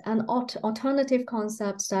sins and alternative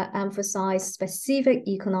concepts that emphasize specific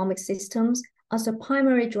economic systems as the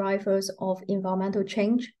primary drivers of environmental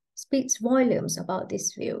change speaks volumes about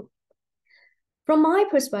this view. From my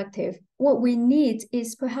perspective, what we need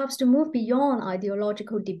is perhaps to move beyond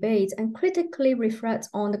ideological debates and critically reflect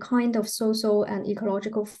on the kind of social and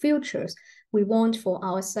ecological futures we want for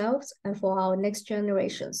ourselves and for our next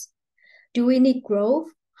generations. Do we need growth?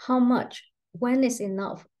 How much? When is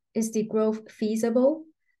enough? Is the growth feasible?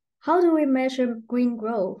 How do we measure green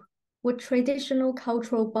growth? Would traditional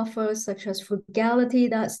cultural buffers such as frugality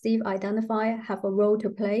that Steve identified have a role to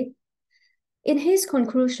play? In his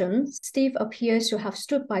conclusion, Steve appears to have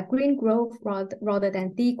stood by green growth rather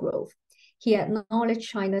than degrowth. He acknowledged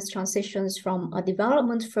China's transitions from a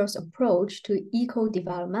development-first approach to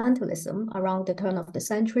eco-developmentalism around the turn of the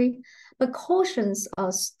century, but cautions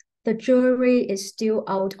us the jury is still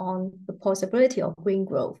out on the possibility of green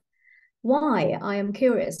growth. Why? I am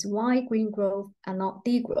curious. Why green growth and not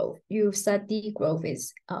degrowth? You've said degrowth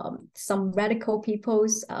is some radical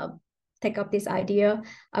people's take up this idea.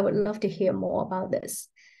 I would love to hear more about this.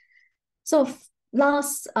 So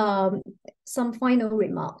last, some final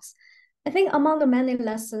remarks. I think among the many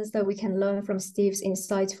lessons that we can learn from Steve's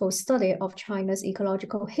insightful study of China's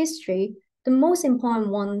ecological history, the most important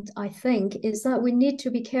one, I think, is that we need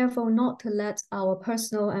to be careful not to let our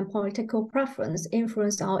personal and political preference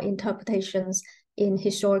influence our interpretations in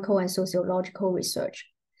historical and sociological research.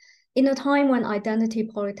 In a time when identity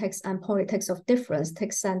politics and politics of difference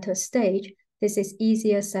take center stage, this is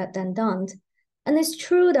easier said than done. And it's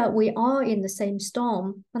true that we are in the same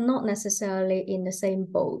storm, but not necessarily in the same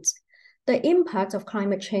boat. The impact of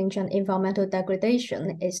climate change and environmental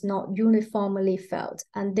degradation is not uniformly felt,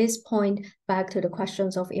 and this point back to the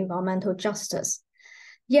questions of environmental justice.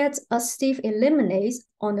 Yet, as Steve eliminates,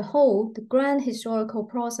 on the whole, the grand historical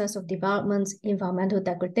process of development, environmental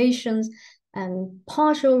degradations, and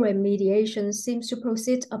partial remediation seems to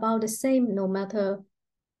proceed about the same no matter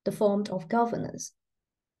the form of governance.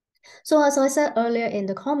 So as I said earlier in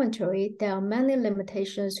the commentary, there are many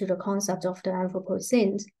limitations to the concept of the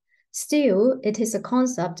Anthropocene. Still, it is a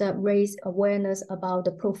concept that raises awareness about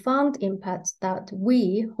the profound impact that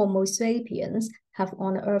we, Homo sapiens, have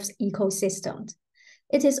on Earth's ecosystem.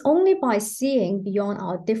 It is only by seeing beyond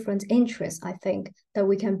our different interests, I think, that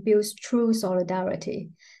we can build true solidarity.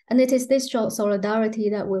 And it is this solidarity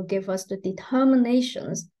that will give us the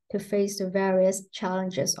determinations to face the various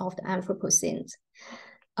challenges of the Anthropocene.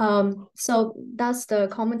 So that's the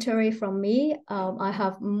commentary from me. I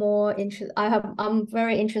have more interest. I'm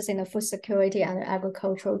very interested in the food security and the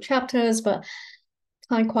agricultural chapters, but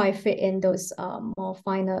can't quite fit in those more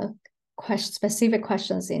finer specific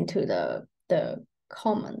questions into the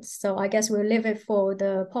comments. So I guess we'll leave it for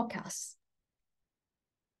the podcast.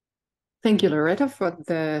 Thank you, Loretta, for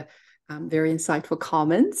the very insightful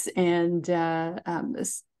comments. And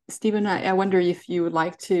Stevan, I wonder if you would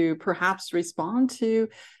like to perhaps respond to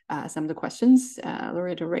some of the questions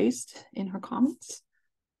Loretta raised in her comments.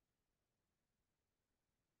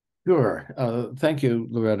 Sure. Thank you,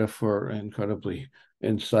 Loretta, for an incredibly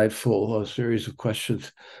insightful series of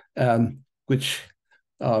questions, which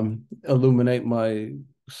illuminate my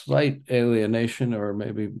slight alienation, or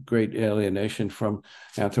maybe great alienation, from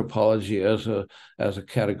anthropology as a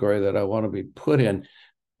category that I want to be put in,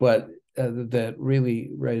 but that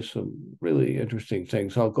really raised some really interesting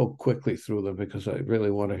things. I'll go quickly through them because I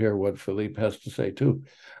really want to hear what Philippe has to say too.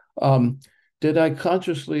 Did I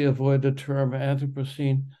consciously avoid the term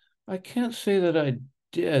Anthropocene? I can't say that I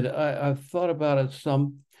did. I've thought about it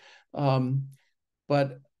some,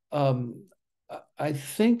 but I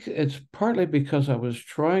think it's partly because I was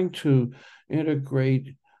trying to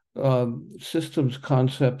integrate systems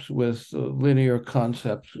concepts with linear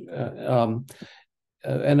concepts.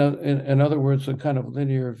 And in other words, a kind of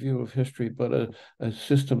linear view of history, but a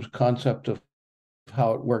systems concept of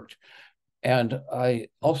how it worked. And I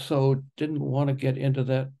also didn't want to get into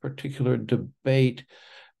that particular debate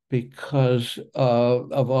because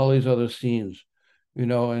of all these other scenes,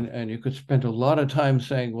 and you could spend a lot of time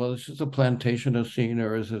saying, well, this is a plantationocene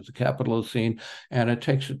or is it a capitalocene? And it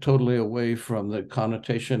takes it totally away from the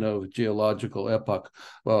connotation of geological epoch,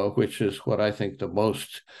 which is what I think the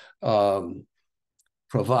most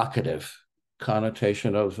provocative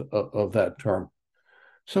connotation of that term.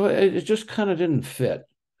 So it just kind of didn't fit.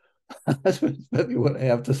 That's maybe what I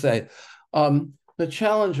have to say. The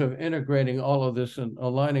challenge of integrating all of this and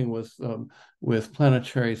aligning with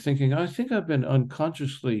planetary thinking, I think I've been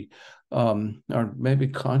unconsciously or maybe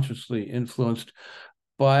consciously influenced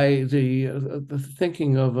by the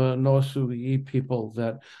thinking of Noa Sui people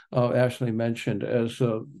that Ashley mentioned as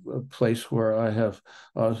a place where I have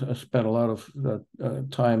spent a lot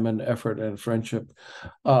of time and effort and friendship,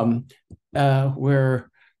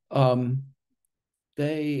 where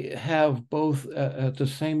they have both at the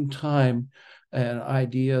same time an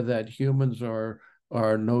idea that humans are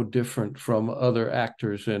no different from other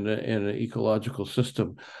actors in an ecological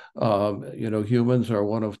system. Humans are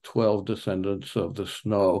one of 12 descendants of the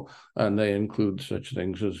snow, and they include such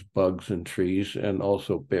things as bugs and trees, and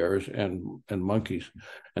also bears and monkeys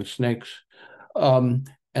and snakes. And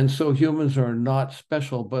so humans are not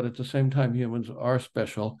special, but at the same time, humans are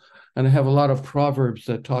special. And I have a lot of proverbs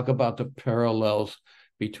that talk about the parallels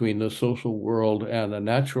between the social world and the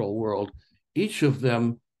natural world, each of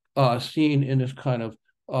them seen in this kind of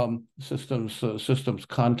systems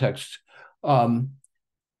context. And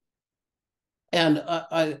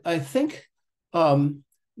I think,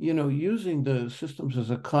 using the systems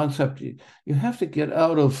as a concept, you have to get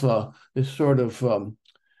out of this sort of,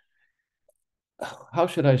 how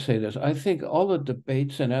should I say this? I think all the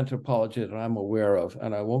debates in anthropology that I'm aware of,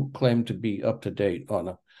 and I won't claim to be up to date on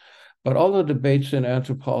them, but all the debates in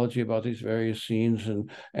anthropology about these various scenes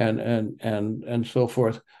and so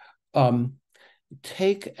forth,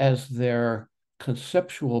 take as their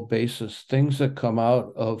conceptual basis things that come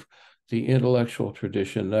out of the intellectual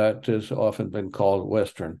tradition that has often been called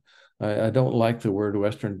Western. I don't like the word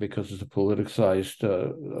Western because it's a politicized,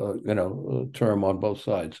 term on both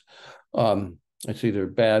sides. It's either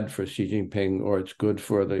bad for Xi Jinping or it's good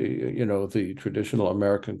for the traditional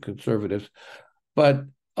American conservatives. But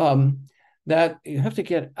that you have to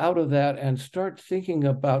get out of that and start thinking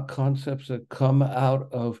about concepts that come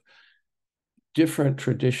out of different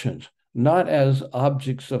traditions, not as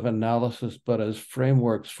objects of analysis, but as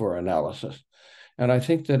frameworks for analysis. And I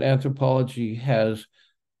think that anthropology has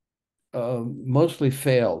mostly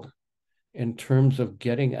failed in terms of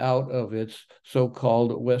getting out of its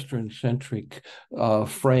so-called Western-centric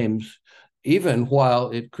frames, even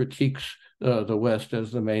while it critiques the West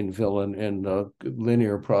as the main villain in the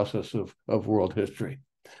linear process of world history.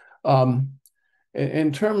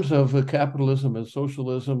 In terms of capitalism and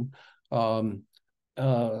socialism, I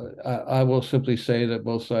will simply say that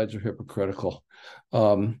both sides are hypocritical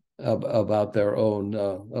about their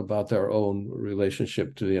own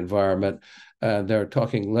relationship to the environment, and they're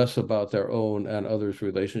talking less about their own and others'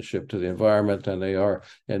 relationship to the environment than they are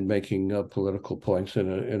in making political points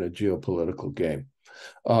in a geopolitical game.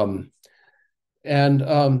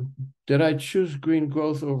 Did I choose green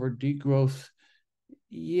growth over degrowth?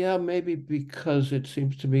 Yeah, maybe because it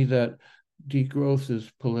seems to me that degrowth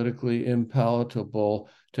is politically impalatable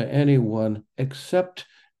to anyone except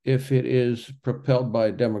if it is propelled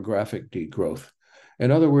by demographic degrowth. In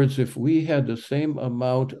other words, if we had the same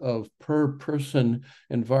amount of per person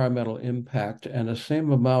environmental impact and the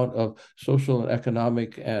same amount of social and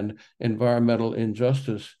economic and environmental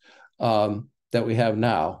injustice that we have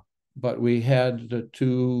now, but we had the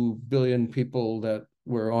 2 billion people that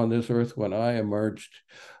were on this earth when I emerged,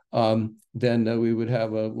 then we would have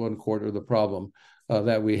 1/4 of the problem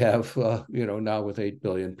that we have, now with 8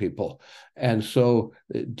 billion people. And so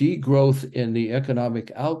degrowth in the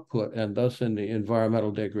economic output and thus in the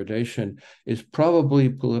environmental degradation is probably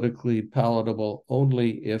politically palatable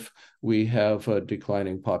only if we have a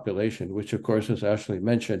declining population, which of course, as Ashley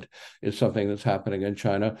mentioned, is something that's happening in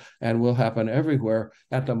China and will happen everywhere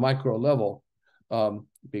at the micro level.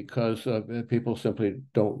 Because people simply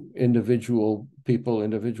don't, individual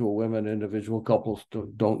women, individual couples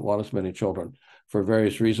don't want as many children for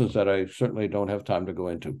various reasons that I certainly don't have time to go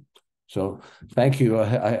into. So thank you.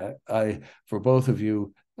 I for both of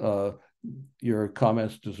you, your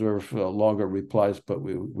comments deserve longer replies, but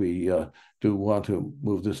we do want to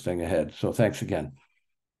move this thing ahead. So thanks again.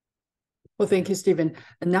 Well, thank you, Stevan.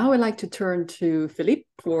 And now I'd like to turn to Philippe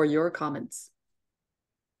for your comments.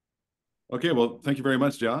 Okay, well, thank you very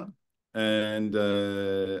much, John. And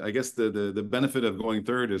I guess the benefit of going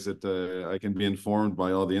third is that I can be informed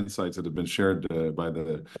by all the insights that have been shared by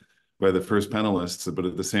the first panelists, but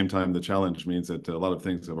at the same time, the challenge means that a lot of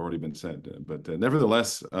things have already been said. But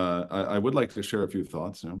nevertheless, I would like to share a few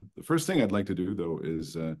thoughts. The first thing I'd like to do, though,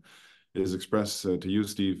 is express to you,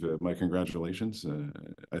 Steve, my congratulations.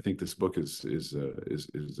 I think this book is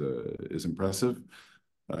impressive.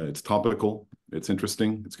 It's topical, it's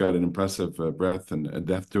interesting, it's got an impressive breadth and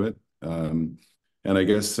depth to it. And I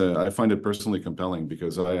guess I find it personally compelling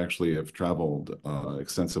because I actually have traveled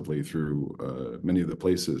extensively through many of the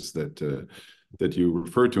places that you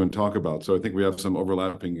refer to and talk about. So I think we have some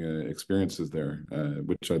overlapping experiences there,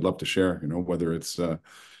 which I'd love to share, whether it's,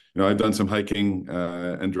 I've done some hiking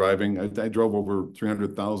and driving. I drove over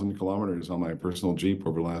 300,000 kilometers on my personal Jeep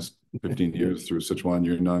over the last 15 years through Sichuan,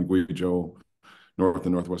 Yunnan, Guizhou, North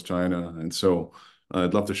and Northwest China. And so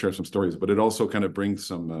I'd love to share some stories, but it also kind of brings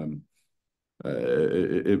some,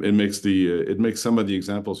 it makes some of the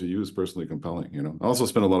examples you use personally compelling. I also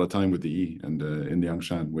spent a lot of time with the Yi and in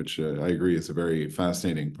Yangshan, which I agree is a very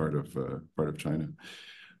fascinating part of China.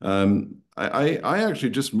 I actually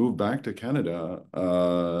just moved back to Canada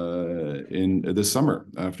in this summer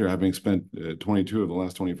after having spent 22 of the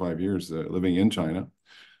last 25 years living in China,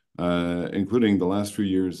 including the last few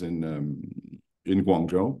years in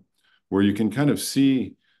Guangzhou, where you can kind of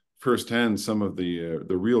see firsthand some of the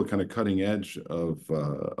real kind of cutting edge of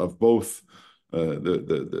both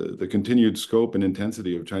the continued scope and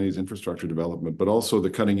intensity of Chinese infrastructure development, but also the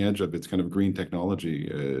cutting edge of its kind of green technology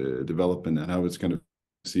development and how it's kind of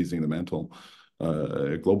seizing the mantle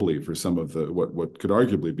globally for some of the what could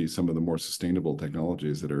arguably be some of the more sustainable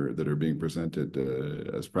technologies that are being presented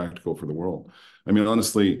as practical for the world. I mean,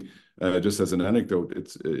 honestly, just as an anecdote,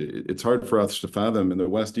 it's hard for us to fathom in the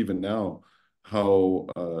West even now how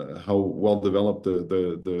well developed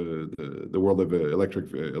the world of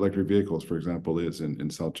electric vehicles, for example, is in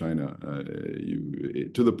South China.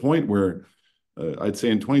 To the point where I'd say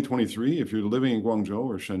in 2023, if you're living in Guangzhou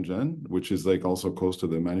or Shenzhen, which is like also close to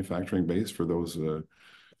the manufacturing base for those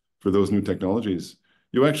new technologies,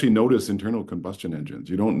 you actually notice internal combustion engines.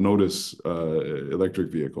 You don't notice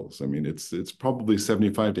electric vehicles. I mean, it's probably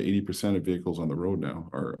 75 to 80% of vehicles on the road now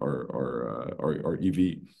are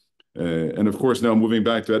EV. And of course, now moving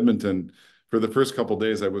back to Edmonton, for the first couple of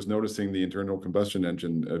days, I was noticing the internal combustion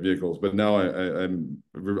engine vehicles, but now I've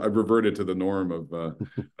reverted to the norm of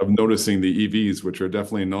noticing the EVs, which are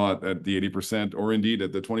definitely not at the 80% or indeed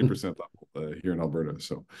at the 20% level here in Alberta.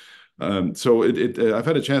 So I've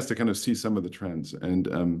had a chance to kind of see some of the trends,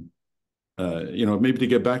 and maybe to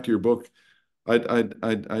get back to your book,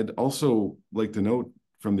 I'd also like to note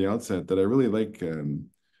from the outset that I really like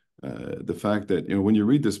the fact that when you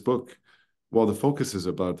read this book, while the focus is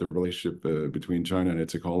about the relationship between China and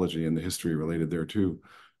its ecology and the history related there too,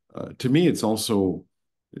 to me it's also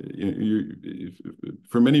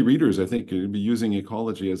for many readers, I think you'd be using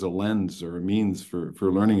ecology as a lens or a means for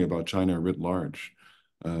learning about China writ large.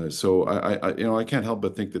 So I can't help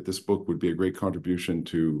but think that this book would be a great contribution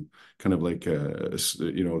to kind of like the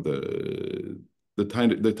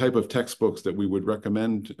type of textbooks that we would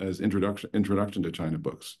recommend as introduction to China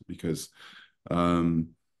books, because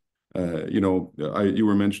you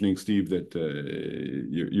were mentioning, Steve, that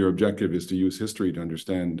your objective is to use history to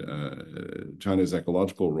understand China's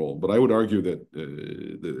ecological role. But I would argue that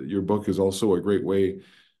your book is also a great way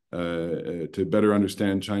to better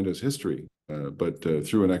understand China's history, but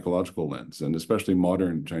through an ecological lens, and especially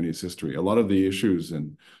modern Chinese history. A lot of the issues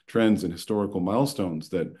and trends and historical milestones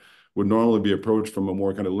that would normally be approached from a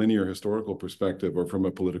more kind of linear historical perspective or from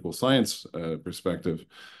a political science perspective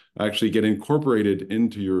actually get incorporated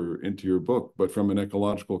into your book, but from an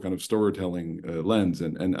ecological kind of storytelling lens.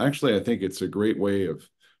 And actually, I think it's a great way of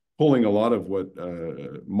pulling a lot of what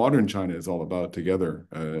modern China is all about together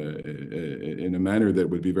in a manner that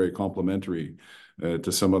would be very complementary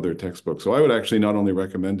to some other textbooks. So I would actually not only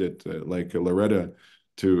recommend it like Loretta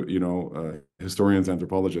to historians,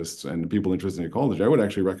 anthropologists, and people interested in ecology. I would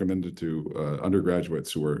actually recommend it to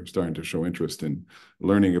undergraduates who are starting to show interest in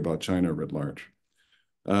learning about China writ large.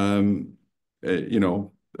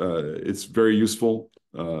 It's very useful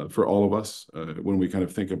for all of us when we kind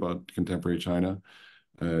of think about contemporary China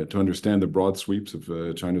to understand the broad sweeps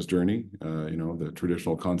of China's journey, the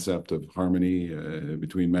traditional concept of harmony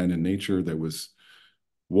between man and nature that was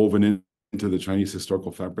woven into the Chinese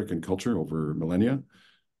historical fabric and culture over millennia,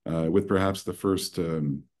 with perhaps the first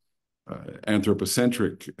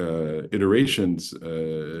anthropocentric iterations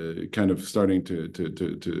kind of starting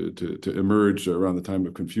to emerge around the time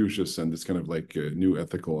of Confucius, and this kind of like new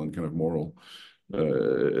ethical and kind of moral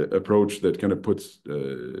approach that kind of puts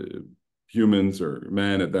humans or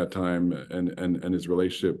man at that time and his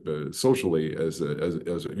relationship socially as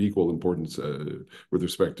of equal importance with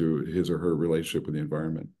respect to his or her relationship with the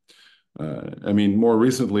environment. I mean, more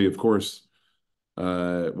recently, of course,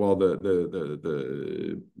 while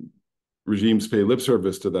the regimes pay lip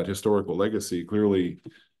service to that historical legacy, clearly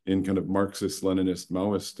in kind of Marxist, Leninist,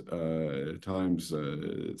 Maoist times,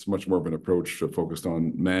 it's much more of an approach focused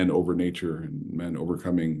on man over nature and man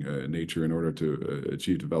overcoming nature in order to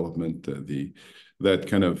achieve development. That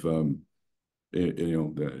kind of the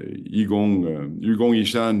Yigong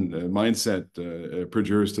Yishan mindset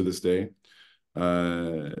perdures to this day.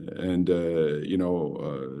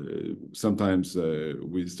 Sometimes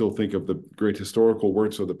we still think of the great historical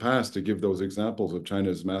works of the past to give those examples of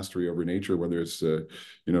China's mastery over nature, whether it's the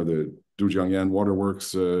Dujiangyan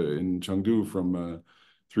waterworks in Chengdu from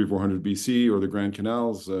 300-400 BC or the Grand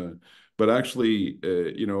Canals. But actually,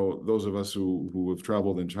 those of us who have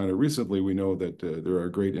traveled in China recently, we know that there are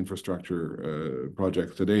great infrastructure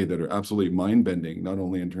projects today that are absolutely mind-bending, not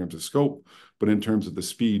only in terms of scope, but in terms of the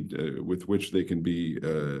speed with which they can be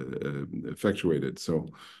effectuated. So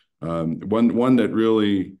one that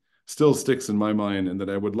really still sticks in my mind and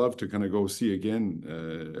that I would love to kind of go see again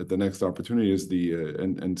at the next opportunity is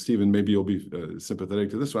and Steven, maybe you'll be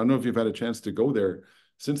sympathetic to this one. I don't know if you've had a chance to go there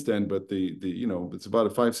since then, but it's about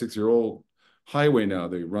a 5-6-year-old highway now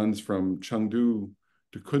that runs from Chengdu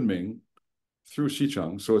to Kunming through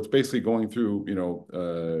Xichang. So it's basically going through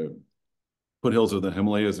foothills of the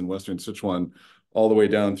Himalayas in western Sichuan, all the way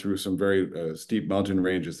down through some very steep mountain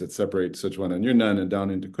ranges that separate Sichuan and Yunnan and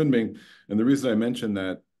down into Kunming. And the reason I mention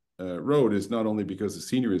that road is not only because the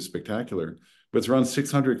scenery is spectacular, but it's around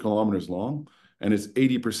 600 kilometers long, and it's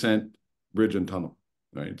 80% bridge and tunnel,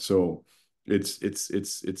 right? So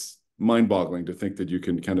it's mind-boggling to think that you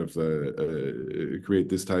can kind of create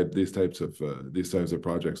these types of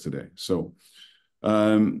projects today. So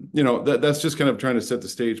You know, that's just kind of trying to set the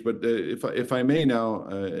stage. But if I may now,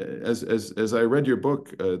 as I read your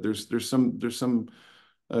book, there's some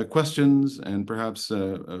questions and perhaps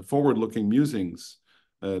forward-looking musings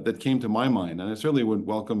that came to my mind, and I certainly would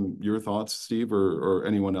welcome your thoughts, Steve, or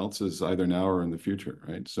anyone else's, either now or in the future.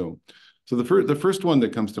 Right. So the first one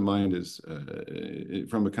that comes to mind is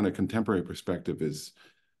from a kind of contemporary perspective is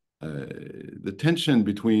the tension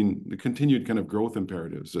between the continued kind of growth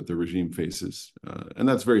imperatives that the regime faces, and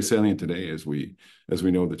that's very salient today, as we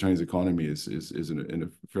know the Chinese economy is in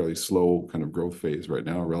a fairly slow kind of growth phase right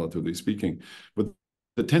now, relatively speaking. But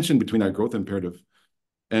the tension between that growth imperative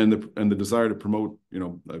and the desire to promote, you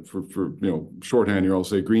know, for shorthand here, I'll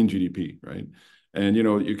say green GDP, right? And you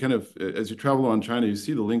know, you kind of, as you travel around China, you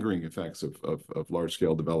see the lingering effects of large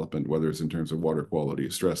scale development, whether it's in terms of water quality,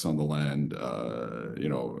 stress on the land, you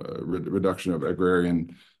know, reduction of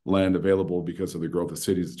agrarian land available because of the growth of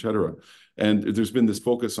cities, et cetera. And there's been this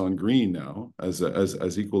focus on green now as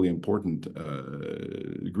equally important,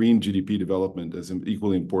 green GDP development as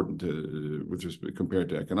equally important to, with respect, compared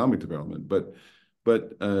to economic development. But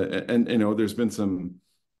you know, there's been some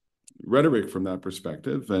rhetoric from that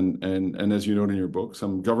perspective, and as you note in your book,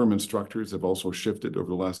 some government structures have also shifted over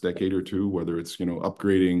the last decade or two, whether it's, you know,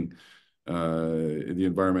 upgrading the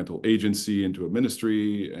environmental agency into a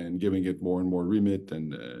ministry and giving it more and more remit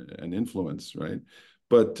and influence, right?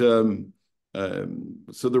 But so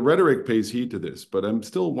the rhetoric pays heed to this, but I'm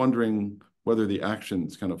still wondering whether the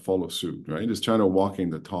actions kind of follow suit, right? Is China walking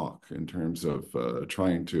the talk in terms of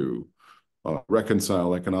trying to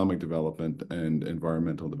reconcile economic development and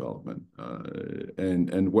environmental development,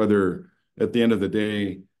 and whether at the end of the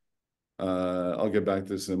day, I'll get back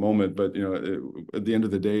to this in a moment, but you know, at the end of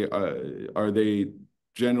the day, are they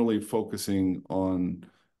generally focusing on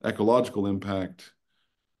ecological impact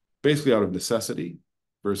basically out of necessity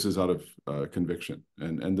versus out of conviction?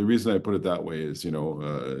 And the reason I put it that way is, you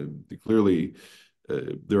know, clearly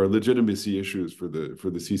there are legitimacy issues for the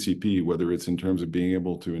CCP, whether it's in terms of being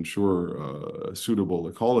able to ensure a suitable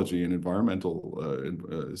ecology and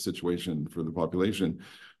environmental situation for the population,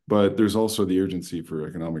 but there's also the urgency for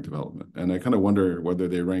economic development. And I kind of wonder whether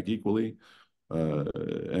they rank equally,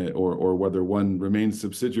 or whether one remains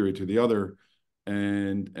subsidiary to the other.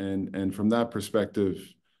 And from that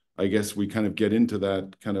perspective, I guess we kind of get into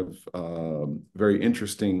that kind of very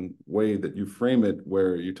interesting way that you frame it,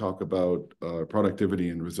 where you talk about productivity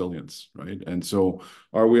and resilience, right? And so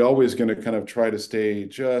are we always going to kind of try to stay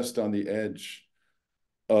just on the edge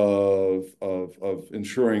of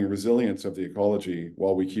ensuring resilience of the ecology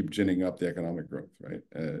while we keep ginning up the economic growth, right?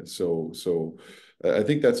 So I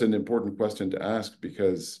think that's an important question to ask,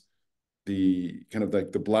 because the kind of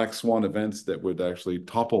like the black swan events that would actually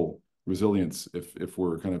topple resilience, if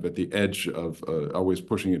we're kind of at the edge of always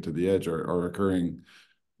pushing it to the edge, are occurring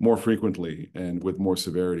more frequently and with more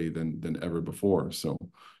severity than ever before. So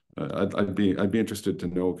I'd be interested to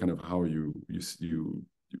know kind of how you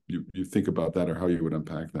think about that, or how you would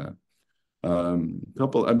unpack that. I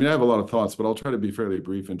mean, I have a lot of thoughts, but I'll try to be fairly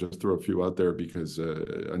brief and just throw a few out there, because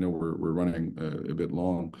I know we're running a bit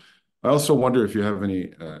long. I also wonder if you have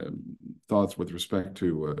any thoughts with respect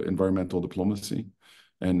to environmental diplomacy,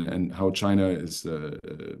 and how China is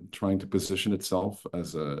trying to position itself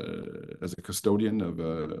as a custodian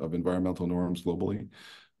of environmental norms globally.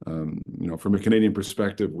 You know, from a Canadian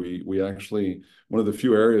perspective, we actually, one of the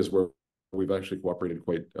few areas where we've actually cooperated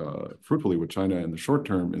quite fruitfully with China in the short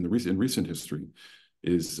term in recent history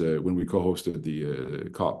is when we co-hosted the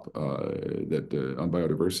COP that on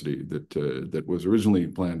biodiversity that was originally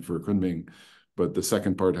planned for Kunming, but the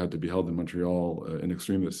second part had to be held in Montreal in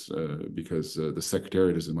extremis because the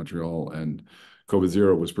Secretariat is in Montreal, and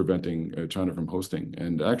COVID-0 was preventing China from hosting.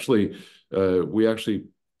 And actually, we actually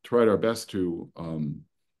tried our best to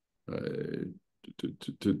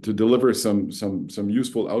deliver some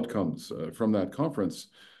useful outcomes from that conference.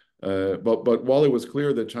 But while it was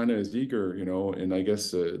clear that China is eager, you know, and I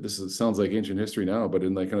guess sounds like ancient history now, but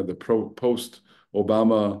in like kind of the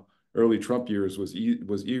post-Obama, early Trump years, was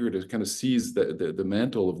eager to kind of seize the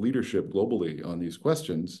mantle of leadership globally on these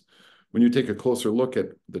questions. When you take a closer look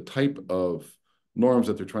at the type of norms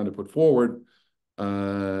that they're trying to put forward, I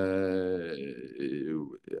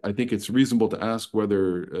think it's reasonable to ask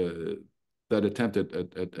whether that attempt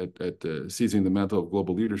at seizing the mantle of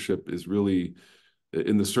global leadership is really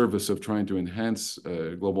in the service of trying to enhance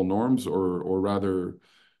global norms, or rather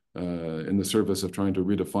in the service of trying to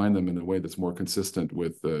redefine them in a way that's more consistent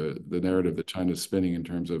with the narrative that China is spinning in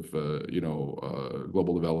terms of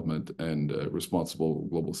global development and responsible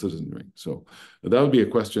global citizenry. So that would be a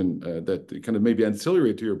question that kind of maybe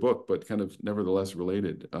ancillary to your book, but kind of nevertheless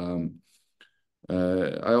related.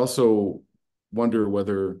 I also wonder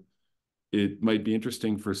whether it might be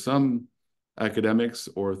interesting for some academics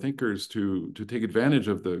or thinkers to take advantage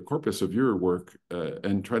of the corpus of your work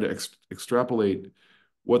and try to extrapolate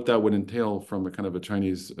what that would entail from a kind of a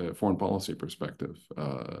Chinese foreign policy perspective.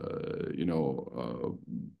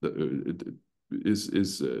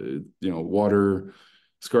 Water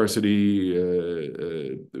scarcity,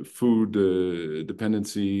 food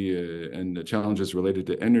dependency, and the challenges related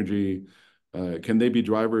to energy. Can they be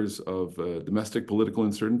drivers of domestic political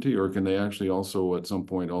uncertainty, or can they actually also at some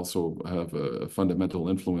point also have a fundamental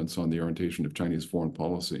influence on the orientation of Chinese foreign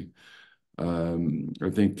policy? I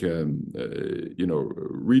think,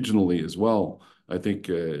 regionally as well, I think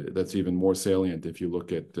that's even more salient if you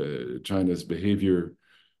look at China's behavior,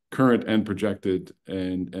 current and projected,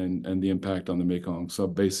 and the impact on the Mekong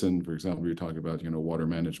sub-basin. For example, you're talking about water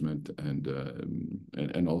management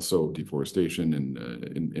and also deforestation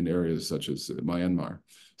in areas such as Myanmar.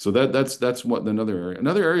 So that's what another area.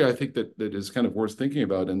 Another area I think that is kind of worth thinking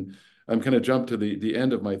about, and I'm kind of jump to the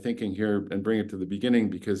end of my thinking here and bring it to the beginning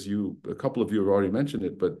because a couple of you have already mentioned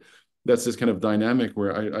it, but that's this kind of dynamic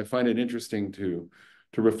where I find it interesting to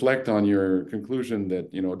reflect on your conclusion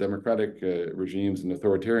that democratic regimes and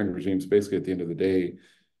authoritarian regimes basically at the end of the day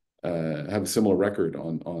have a similar record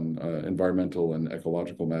on environmental and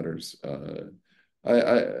ecological matters.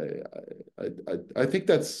 I think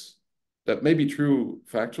that may be true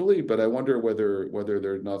factually, but I wonder whether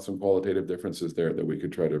there are not some qualitative differences there that we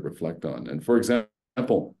could try to reflect on. And for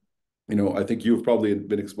example, I think you've probably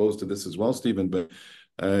been exposed to this as well, Stevan, but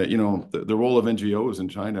the role of NGOs in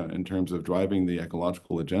China in terms of driving the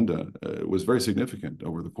ecological agenda was very significant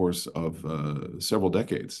over the course of several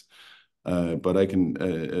decades. But I can,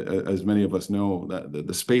 as many of us know, that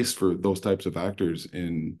the space for those types of actors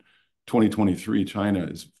in 2023 China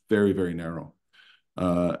is very, very narrow.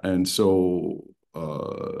 And so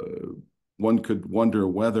one could wonder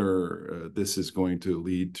whether this is going to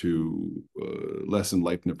lead to less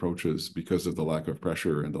enlightened approaches because of the lack of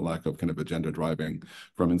pressure and the lack of kind of agenda driving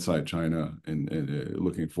from inside China and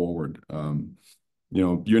looking forward.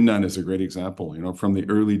 Yunnan is a great example. From the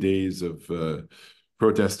early days of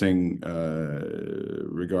protesting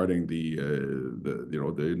regarding the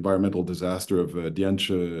environmental disaster of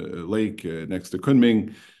Dianche Lake next to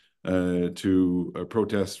Kunming, to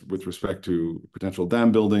protests with respect to potential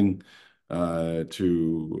dam building,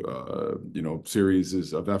 to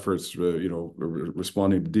series of efforts,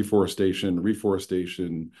 responding to deforestation,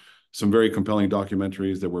 reforestation, some very compelling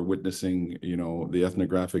documentaries that were witnessing, the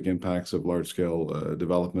ethnographic impacts of large-scale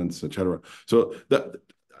developments, et cetera. So that,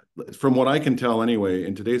 from what I can tell anyway,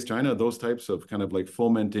 in today's China, those types of kind of like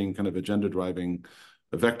fomenting, kind of agenda-driving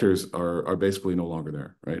vectors are basically no longer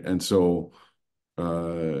there, right? And so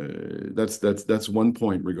that's one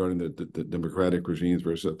point regarding the democratic regimes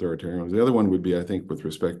versus authoritarian. The other one would be, I think, with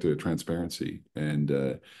respect to transparency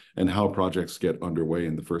and how projects get underway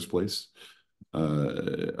in the first place.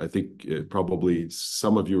 I think probably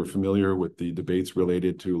some of you are familiar with the debates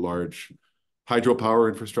related to large hydropower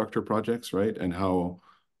infrastructure projects, right? And how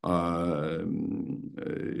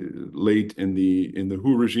late in the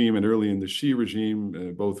Hu regime and early in the Xi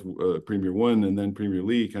regime, both Premier Wen and then Premier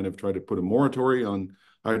Li kind of tried to put a moratorium on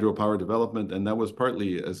hydropower development, and that was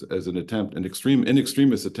partly as an attempt, in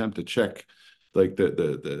extremis attempt to check like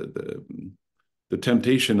the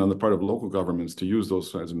temptation on the part of local governments to use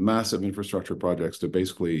those kinds of massive infrastructure projects to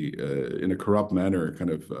basically, in a corrupt manner, kind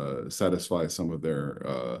of satisfy some of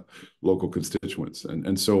their local constituents.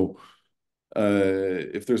 And so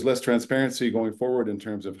if there's less transparency going forward in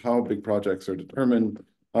terms of how big projects are determined,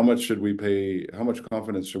 how much should we pay, how much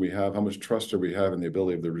confidence should we have, how much trust should we have in the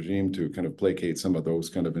ability of the regime to kind of placate some of those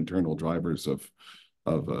kind of internal drivers of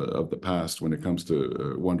the past when it comes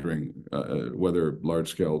to wondering whether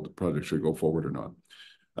large-scale projects should go forward or not.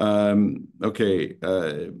 Okay.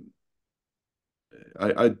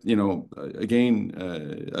 I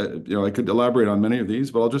could elaborate on many of these,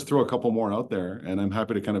 but I'll just throw a couple more out there, and I'm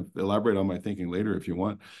happy to kind of elaborate on my thinking later if you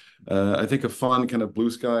want. I think a fun kind of blue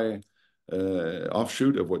sky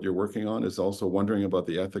offshoot of what you're working on is also wondering about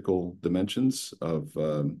the ethical dimensions of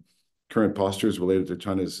current postures related to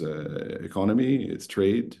China's economy, its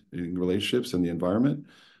trade, relationships, and the environment.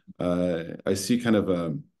 I see kind of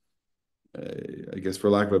I guess for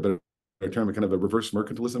lack of a better term, kind of a reverse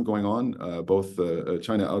mercantilism going on, both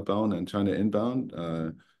China outbound and China inbound.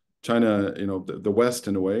 China, the West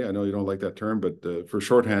in a way, I know you don't like that term, but for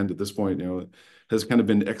shorthand at this point, has kind of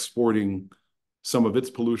been exporting some of its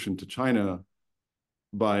pollution to China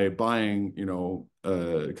by buying,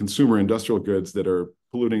 consumer industrial goods that are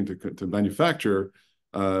polluting to manufacture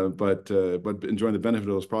but enjoying the benefit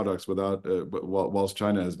of those products without whilst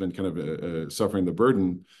China has been kind of suffering the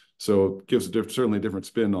burden. So it gives certainly a different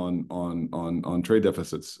spin on trade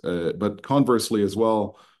deficits. But conversely as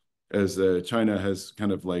well, as China has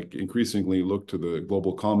kind of like increasingly looked to the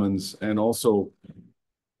global commons and also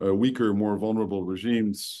weaker, more vulnerable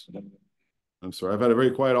regimes. I'm sorry, I've had a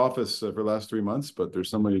very quiet office for the last 3 months, but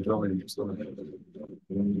there's somebody going.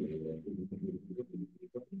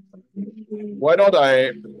 Why don't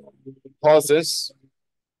I pause this?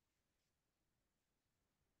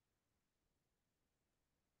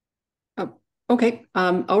 Okay.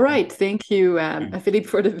 All right. Thank you, Philippe,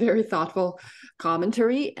 for the very thoughtful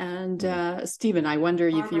commentary. And Stevan, I wonder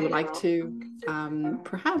if you would like to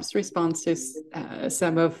perhaps respond to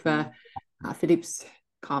some of Philippe's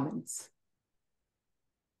comments.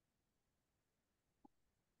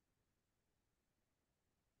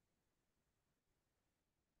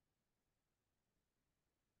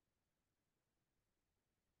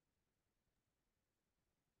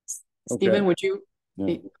 Stevan, would you? Yeah.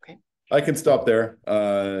 Okay. I can stop there.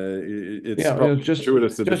 It's probably just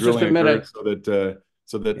gratuitous that the drilling occurred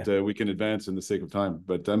so that Yeah. we can advance in the sake of time.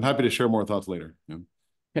 But I'm happy to share more thoughts later.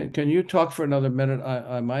 Yeah. Can you talk for another minute?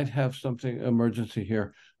 I might have something emergency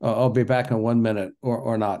here. I'll be back in 1 minute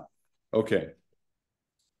or not. Okay.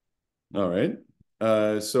 All right.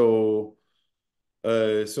 So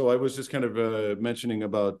I was just kind of mentioning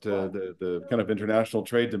about the kind of international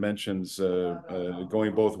trade dimensions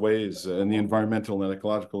going both ways and the environmental and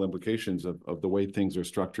ecological implications of the way things are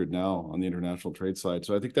structured now on the international trade side.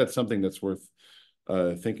 So I think that's something that's worth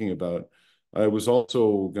thinking about. I was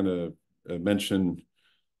also going to mention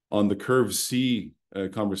on the Curve C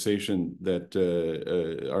conversation that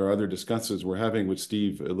our other discussants were having with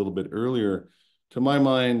Steve a little bit earlier. To my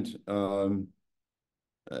mind,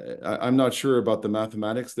 I'm not sure about the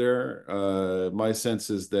mathematics there. My sense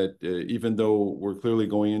is that even though we're clearly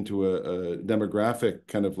going into a demographic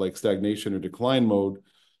kind of like stagnation or decline mode,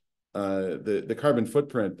 the carbon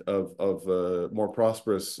footprint of more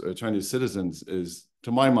prosperous Chinese citizens is,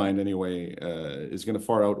 to my mind anyway, is going to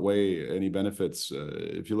far outweigh any benefits.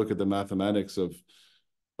 If you look at the mathematics of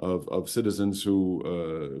citizens who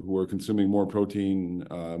are consuming more protein,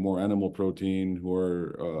 more animal protein, who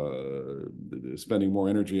are spending more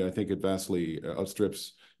energy, I think it vastly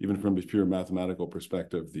outstrips, even from a pure mathematical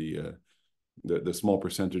perspective, the small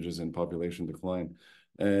percentages in population decline.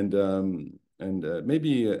 And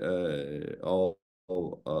maybe I'll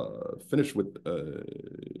finish with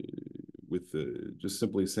just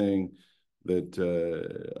simply saying that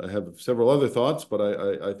I have several other thoughts, but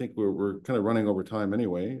I think we're kind of running over time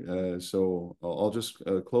anyway. So I'll just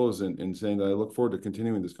close in saying that I look forward to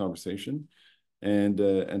continuing this conversation, and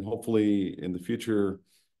hopefully in the future,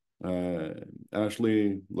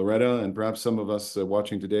 Ashley, Loretta, and perhaps some of us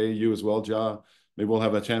watching today, you as well, Jia, maybe we'll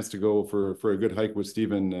have a chance to go for a good hike with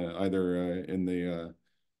Stevan, either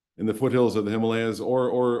in the foothills of the Himalayas,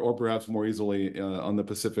 or perhaps more easily on the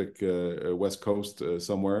Pacific West Coast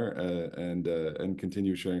somewhere, and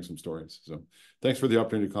continue sharing some stories. So thanks for the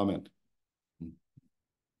opportunity to comment.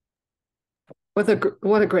 What a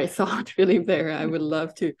great thought, Philippe, there. I would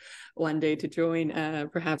love to one day to join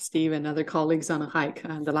perhaps Steve and other colleagues on a hike.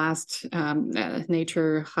 The last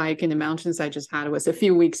nature hike in the mountains I just had was a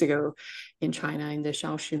few weeks ago in China in the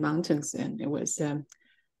Shaoshu Mountains, and it was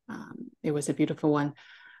a beautiful one.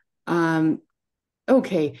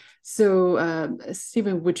 Okay, so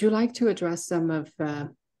Stevan, would you like to address some of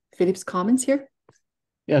Philippe's comments here?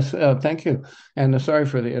 Yes, thank you. And sorry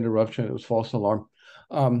for the interruption. It was false alarm.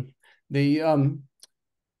 I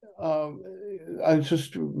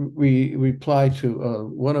just reply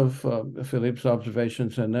to one of Philippe's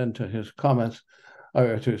observations and then to his comments,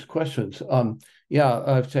 or to his questions. Yeah,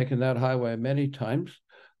 I've taken that highway many times,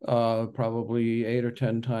 probably 8 or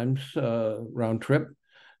 10 times round trip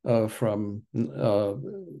from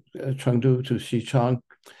Chengdu to Xichang.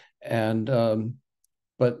 And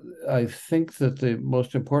but I think that the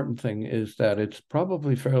most important thing is that it's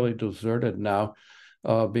probably fairly deserted now,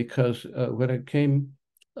 because when it came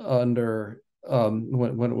under,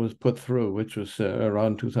 when it was put through, which was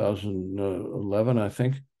around 2011, I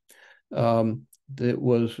think, it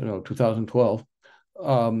was 2012.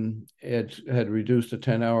 It had reduced a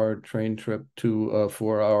 10-hour train trip to a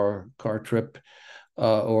 4-hour car trip,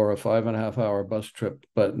 or a 5.5-hour bus trip.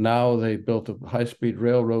 But now they built a high-speed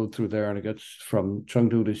railroad through there, and it gets from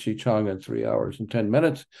Chengdu to Xichang in 3 hours and 10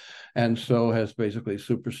 minutes, and so has basically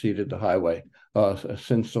superseded the highway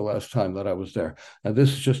since the last time that I was there. And this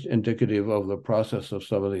is just indicative of the process of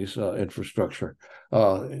some of these infrastructure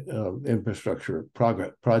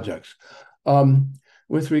projects.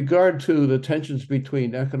 with regard to the tensions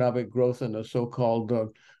between economic growth and the so-called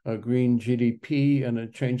green GDP and the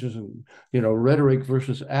changes in, rhetoric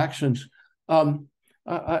versus actions,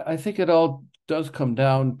 I think it all does come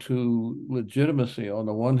down to legitimacy on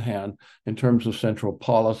the one hand in terms of central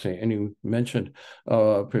policy. And you mentioned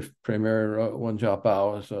Premier Wen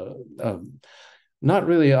Jiabao as not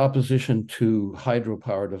really opposition to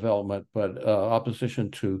hydropower development, but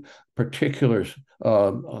opposition to particulars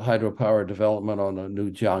hydropower development on the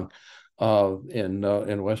Nujiang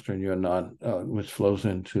in Western Yunnan, which flows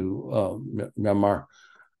into Myanmar.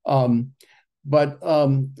 But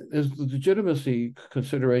there's legitimacy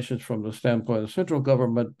considerations from the standpoint of the central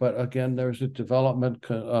government, but again, there's a development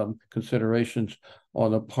considerations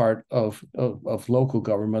on the part of local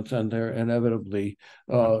governments, and they're inevitably,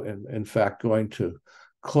 in fact, going to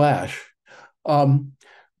clash.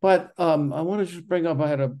 But I want to just bring up, I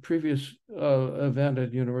had a previous event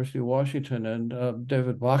at University of Washington, and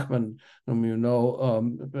David Bachman, whom you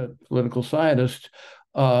know, a political scientist,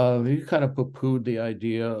 he kind of poo-pooed the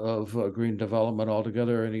idea of green development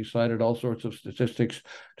altogether, and he cited all sorts of statistics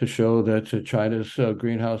to show that China's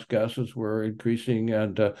greenhouse gases were increasing,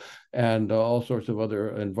 and all sorts of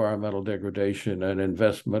other environmental degradation, and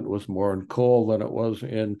investment was more in coal than it was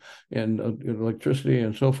in electricity,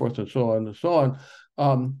 and so forth and so on and so on.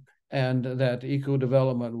 And that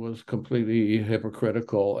eco-development was completely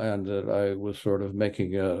hypocritical, and that I was sort of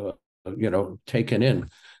making taken in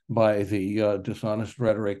by the dishonest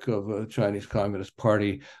rhetoric of a Chinese Communist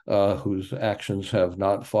Party, whose actions have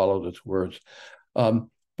not followed its words. But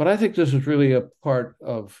I think this is really a part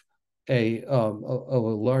of a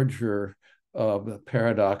larger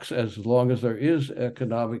paradox. As long as there is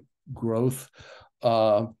economic growth,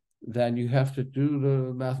 then you have to do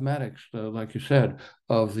the mathematics, like you said,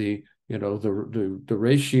 of the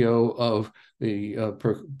ratio of the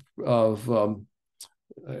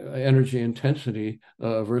energy intensity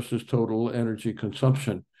versus total energy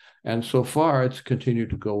consumption. And so far, it's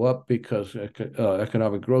continued to go up because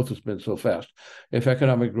economic growth has been so fast. If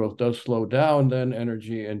economic growth does slow down, then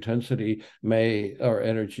energy intensity or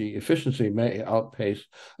energy efficiency may outpace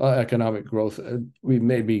economic growth. We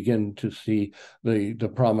may begin to see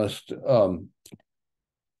the promised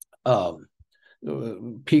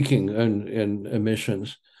peaking in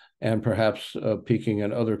emissions, and perhaps peaking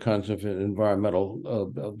in other kinds of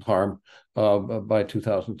environmental harm by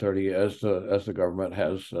 2030, as the government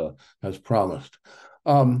has promised.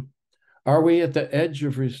 Are we at the edge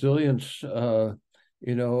of resilience, of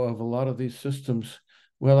a lot of these systems?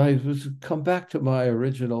 Well, I come back to my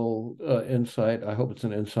original insight. I hope it's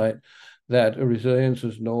an insight that resilience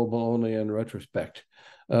is knowable only in retrospect.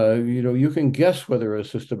 You can guess whether a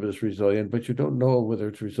system is resilient, but you don't know whether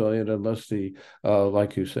it's resilient unless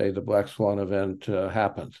like you say, the black swan event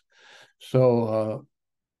happens. So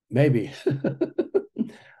maybe.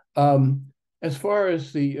 As far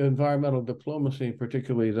as the environmental diplomacy,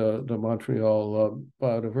 particularly the Montreal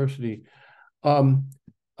biodiversity,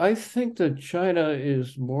 I think that China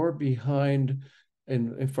is more behind,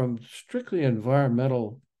 from strictly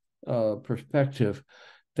environmental perspective,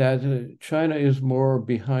 that China is more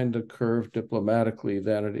behind the curve diplomatically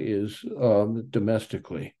than it is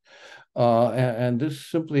domestically. And this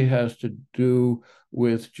simply has to do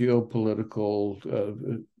with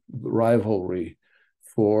geopolitical rivalry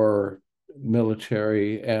for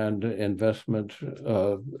military and investment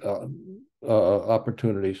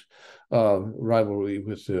opportunities, rivalry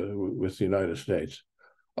with the United States.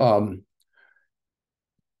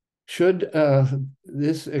 Should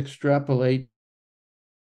this extrapolate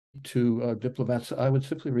to diplomats, I would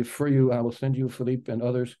simply refer you, I will send you, Philippe and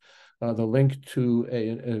others, the link to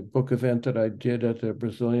a book event that I did at the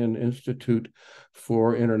Brazilian Institute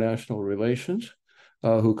for International Relations,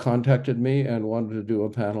 who contacted me and wanted to do a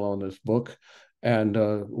panel on this book. And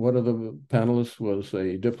one of the panelists was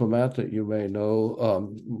a diplomat that you may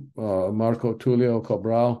know, Marco Tulio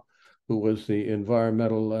Cabral, who was the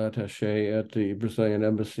environmental attaché at the Brazilian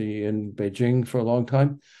embassy in Beijing for a long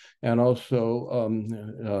time, and also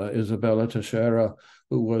Isabella Teixeira,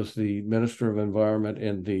 who was the Minister of Environment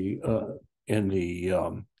in the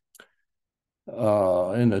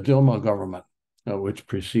Dilma government, which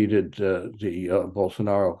preceded the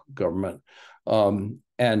Bolsonaro government.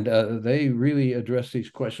 And they really address these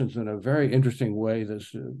questions in a very interesting way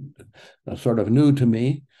that's sort of new to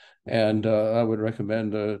me. And I would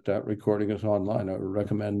recommend that recording is online. I would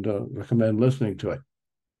recommend listening to it.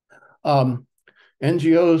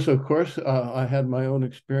 NGOs, of course, I had my own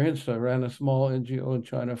experience. I ran a small NGO in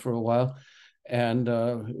China for a while, and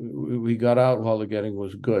we got out while the getting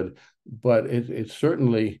was good. But it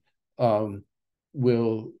certainly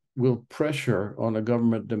will will pressure on the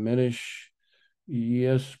government diminish?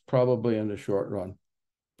 Yes, probably in the short run.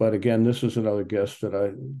 But again, this is another guess that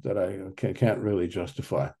I can't really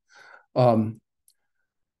justify. So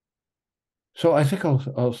I think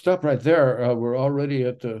I'll stop right there. We're already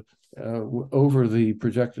at the over the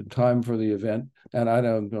projected time for the event, and I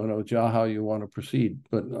don't know, Jia, how you want to proceed,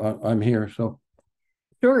 but I'm here. So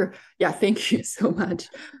Sure. Yeah. Thank you so much,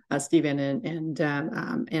 Stevan,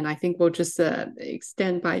 and I think we'll just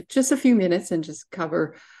extend by just a few minutes and just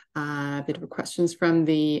cover a bit of questions from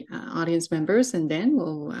the audience members, and then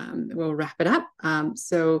we'll wrap it up.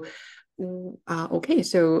 Okay,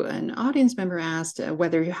 so an audience member asked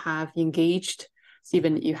whether you have engaged,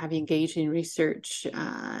 Stevan, you have engaged in research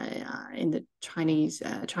in the China's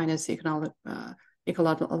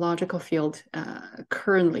ecological field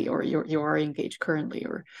currently, or you are engaged currently,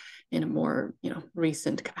 or in a more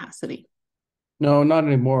recent capacity. No, not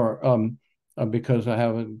anymore. Because I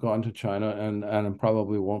haven't gone to China and I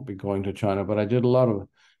probably won't be going to China, but I did a lot of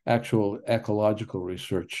actual ecological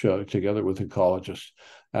research together with ecologists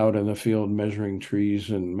out in the field, measuring trees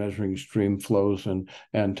and measuring stream flows and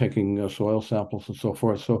taking soil samples and so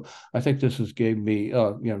forth. So I think this gave me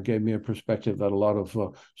a perspective that a lot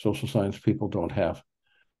of social science people don't have.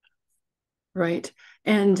 Right.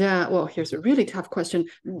 And well, here's a really tough question.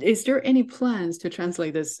 Is there any plans to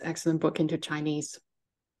translate this excellent book into Chinese?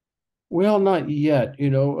 Well, not yet.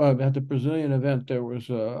 At the Brazilian event, there was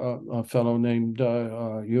a fellow named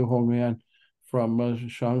Yu Hongyan from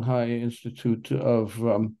Shanghai Institute of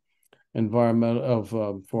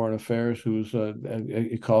Foreign Affairs, who's an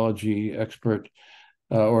ecology expert,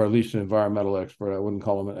 or at least an environmental expert. I wouldn't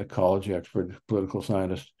call him an ecology expert, political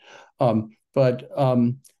scientist. But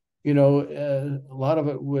a lot of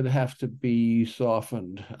it would have to be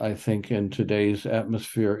softened, I think, in today's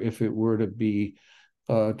atmosphere if it were to be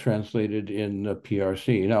translated in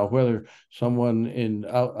PRC. Now, whether someone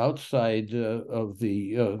outside of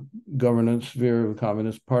the governance sphere of the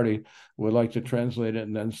Communist Party would like to translate it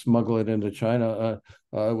and then smuggle it into China,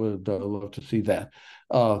 I would love to see that.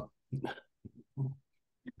 All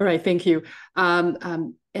right, thank you.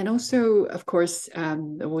 And also, of course,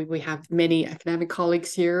 we have many academic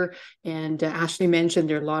colleagues here, and Ashley mentioned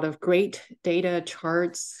there are a lot of great data,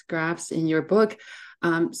 charts, graphs in your book.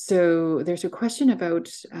 So there's a question about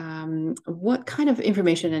what kind of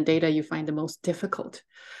information and data you find the most difficult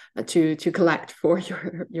to collect for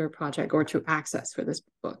your project or to access for this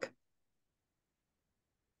book.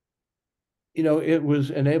 It was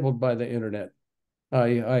enabled by the internet.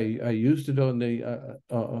 I used it on the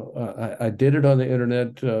I did it on the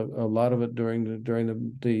internet, a lot of it during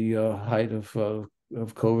the height of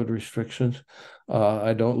COVID restrictions.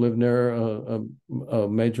 I don't live near a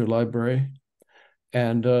major library.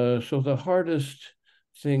 And so the hardest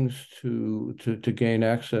things to gain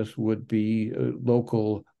access would be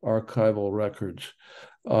local archival records,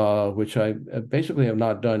 which I basically have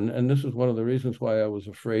not done. And this is one of the reasons why I was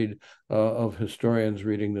afraid of historians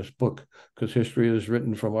reading this book, because history is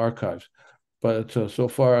written from archives. But so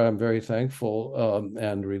far, I'm very thankful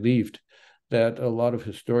and relieved that a lot of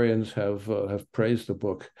historians have praised the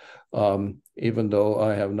book, even though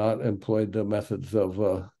I have not employed the methods of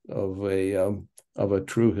a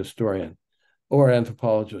true historian or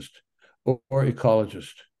anthropologist or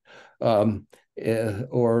ecologist or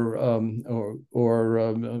an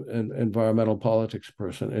environmental politics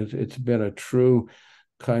person. It's been a true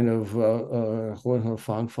kind of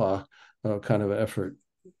kind of effort.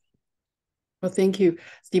 Well, thank you,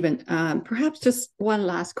 Stevan. Perhaps just one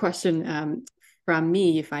last question from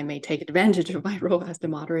me, if I may take advantage of my role as the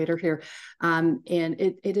moderator here. And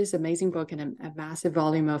it is an amazing book and a massive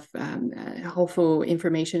volume of helpful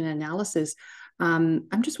information and analysis. I'm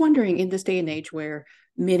just wondering, in this day and age where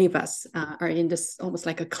many of us are in this almost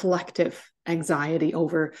like a collective anxiety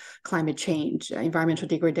over climate change, environmental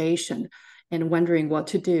degradation, and wondering what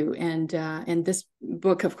to do. And this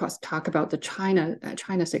book, of course, talk about the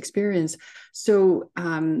China's experience. So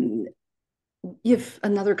if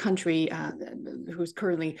another country who's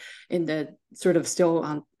currently in the sort of still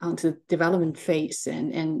on the development phase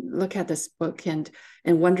and look at this book and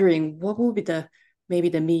wondering what will be maybe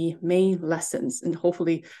the main lessons, and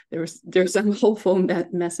hopefully there's some hopeful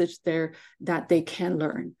message there that they can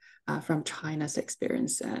learn from China's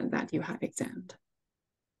experience that you have examined.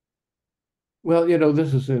 Well,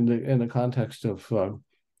 this is in the context of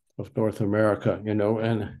North America,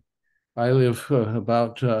 and I live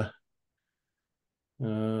about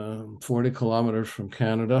 40 kilometers from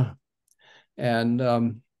Canada, and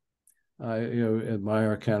I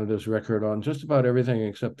admire Canada's record on just about everything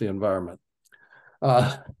except the environment.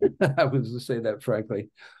 I would say that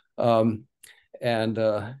frankly. and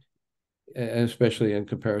especially in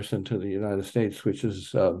comparison to the United States, which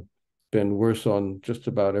has been worse on just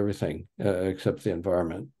about everything except the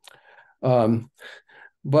environment.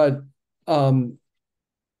 But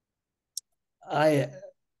I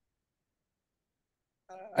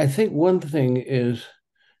think one thing is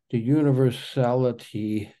the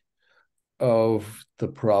universality of the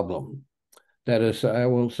problem. That is, I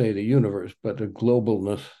won't say the universe, but the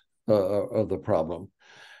globalness of the problem.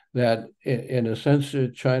 That in a sense,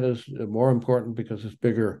 China's more important because it's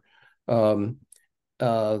bigger than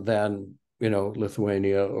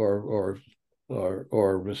Lithuania or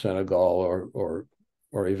Senegal or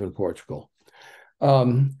even Portugal.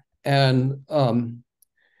 But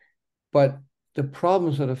the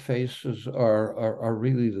problems that it faces are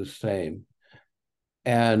really the same.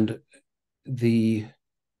 And the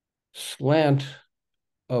slant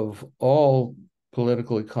of all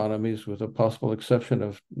political economies, with a possible exception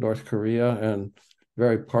of North Korea and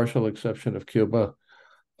very partial exception of Cuba,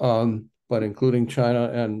 but including China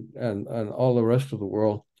and all the rest of the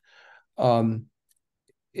world,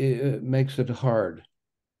 it makes it hard.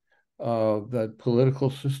 That political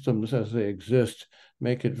systems as they exist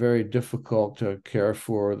make it very difficult to care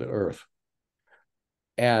for the earth.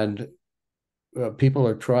 And people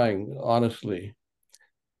are trying, honestly,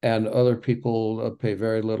 and other people pay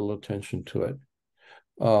very little attention to it.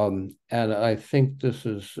 And I think this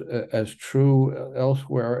is as true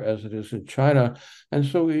elsewhere as it is in China. And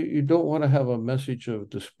so you don't want to have a message of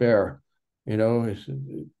despair. It's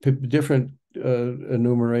different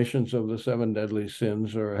enumerations of the 7 deadly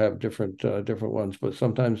sins or have different ones, but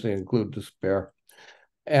sometimes they include despair.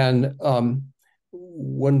 And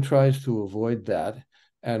one tries to avoid that,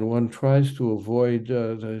 and one tries to avoid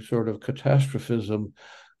the sort of catastrophism,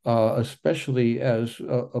 especially as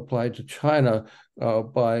applied to China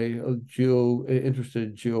by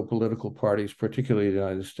interested geopolitical parties, particularly the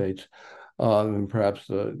United States, and perhaps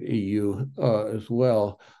the EU as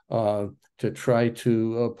well, to try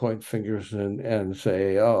to point fingers and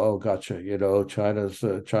say, oh, gotcha, China's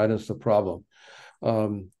the problem.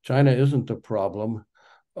 China isn't the problem.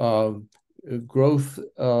 Growth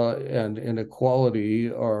and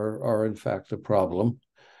inequality are in fact the problem.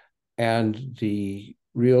 And the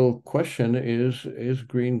real question is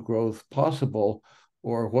green growth possible,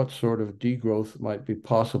 or what sort of degrowth might be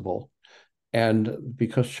possible? And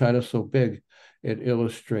because China's so big, it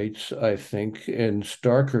illustrates, I think, in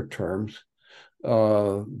starker terms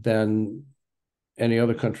than any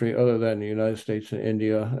other country other than the United States and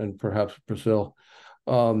India and perhaps Brazil,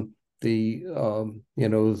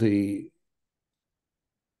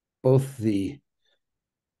 both the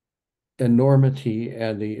enormity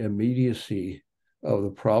and the immediacy of the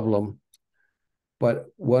problem. But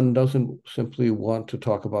one doesn't simply want to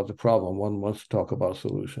talk about the problem, one wants to talk about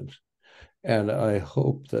solutions. And I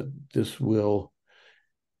hope that this will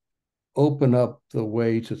open up the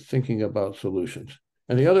way to thinking about solutions.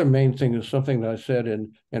 And the other main thing is something that I said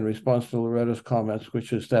in response to Loretta's comments,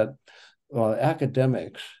 which is that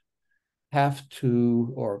academics have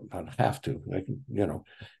to, or not have to, like,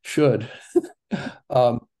 should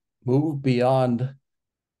move beyond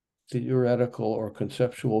theoretical or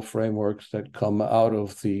conceptual frameworks that come out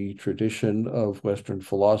of the tradition of Western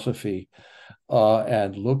philosophy,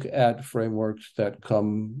 and look at frameworks that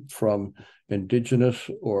come from indigenous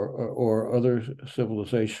or other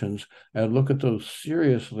civilizations, and look at those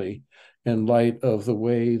seriously in light of the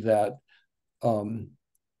way that,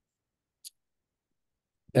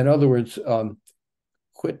 in other words,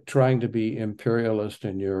 quit trying to be imperialist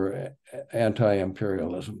in your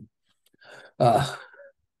anti-imperialism.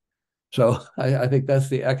 So I think that's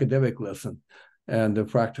the academic lesson. And the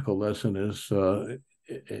practical lesson is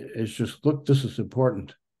just, look, this is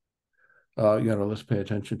important. Let's pay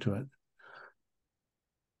attention to it.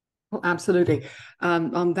 Oh, absolutely.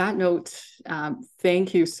 On that note,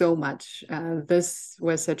 thank you so much. This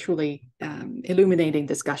was a truly illuminating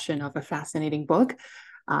discussion of a fascinating book.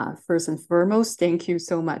 First and foremost, thank you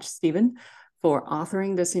so much, Stevan, for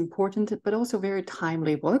authoring this important but also very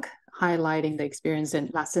timely book, highlighting the experience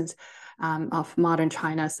and lessons of modern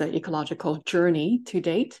China's ecological journey to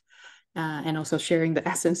date, and also sharing the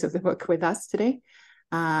essence of the book with us today.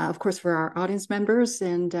 Of course, for our audience members,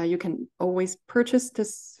 and you can always purchase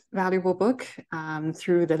this valuable book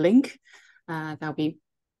through the link that'll be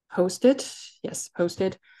posted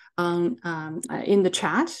on in the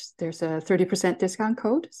chat. There's a 30% discount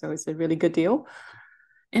code, so it's a really good deal.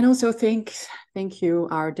 And also thank you,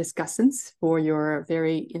 our discussants, for your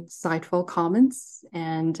very insightful comments.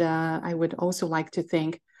 And I would also like to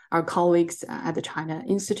thank our colleagues at the China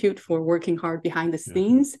Institute for working hard behind the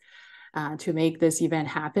scenes to make this event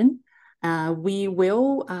happen. We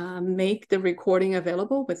will make the recording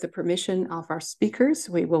available with the permission of our speakers.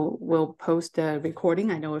 We'll post the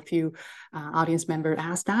recording. I know a few audience members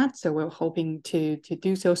asked that, so we're hoping to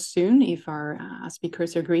do so soon if our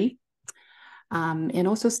speakers agree. And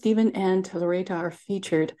also Stevan and Loretta are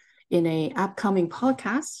featured in an upcoming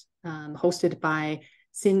podcast hosted by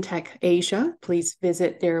SynTech Asia. Please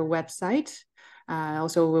visit their website.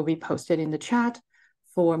 Also will be posted in the chat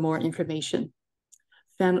for more information.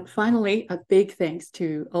 Then finally, a big thanks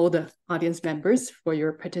to all the audience members for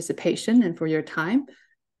your participation and for your time.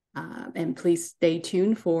 And please stay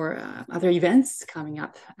tuned for other events coming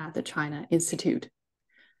up at the China Institute.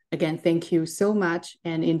 Again, thank you so much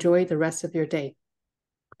and enjoy the rest of your day.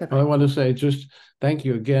 Bye-bye. I want to say just thank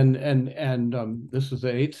you again. And this is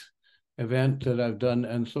the 8th event that I've done,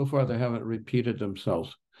 and so far they haven't repeated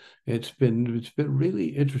themselves. It's been really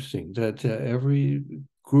interesting that every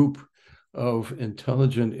group of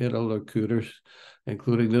intelligent interlocutors,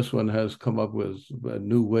 including this one, has come up with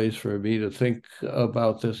new ways for me to think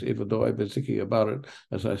about this, even though I've been thinking about it,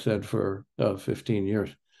 as I said, for 15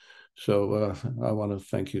 years. So I want to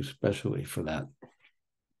thank you especially for that.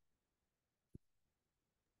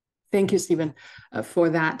 Thank you, Stevan, for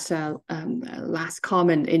that last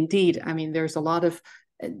comment. Indeed, I mean, there's a lot of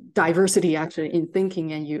diversity actually in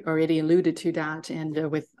thinking, and you already alluded to that, and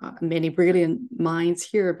with many brilliant minds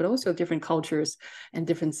here, but also different cultures and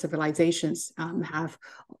different civilizations have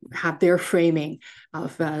their framing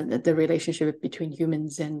of the relationship between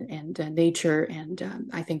humans and nature, and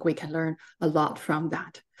I think we can learn a lot from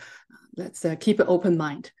that. Let's keep an open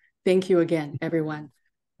mind. Thank you again, everyone.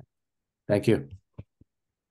 Thank you.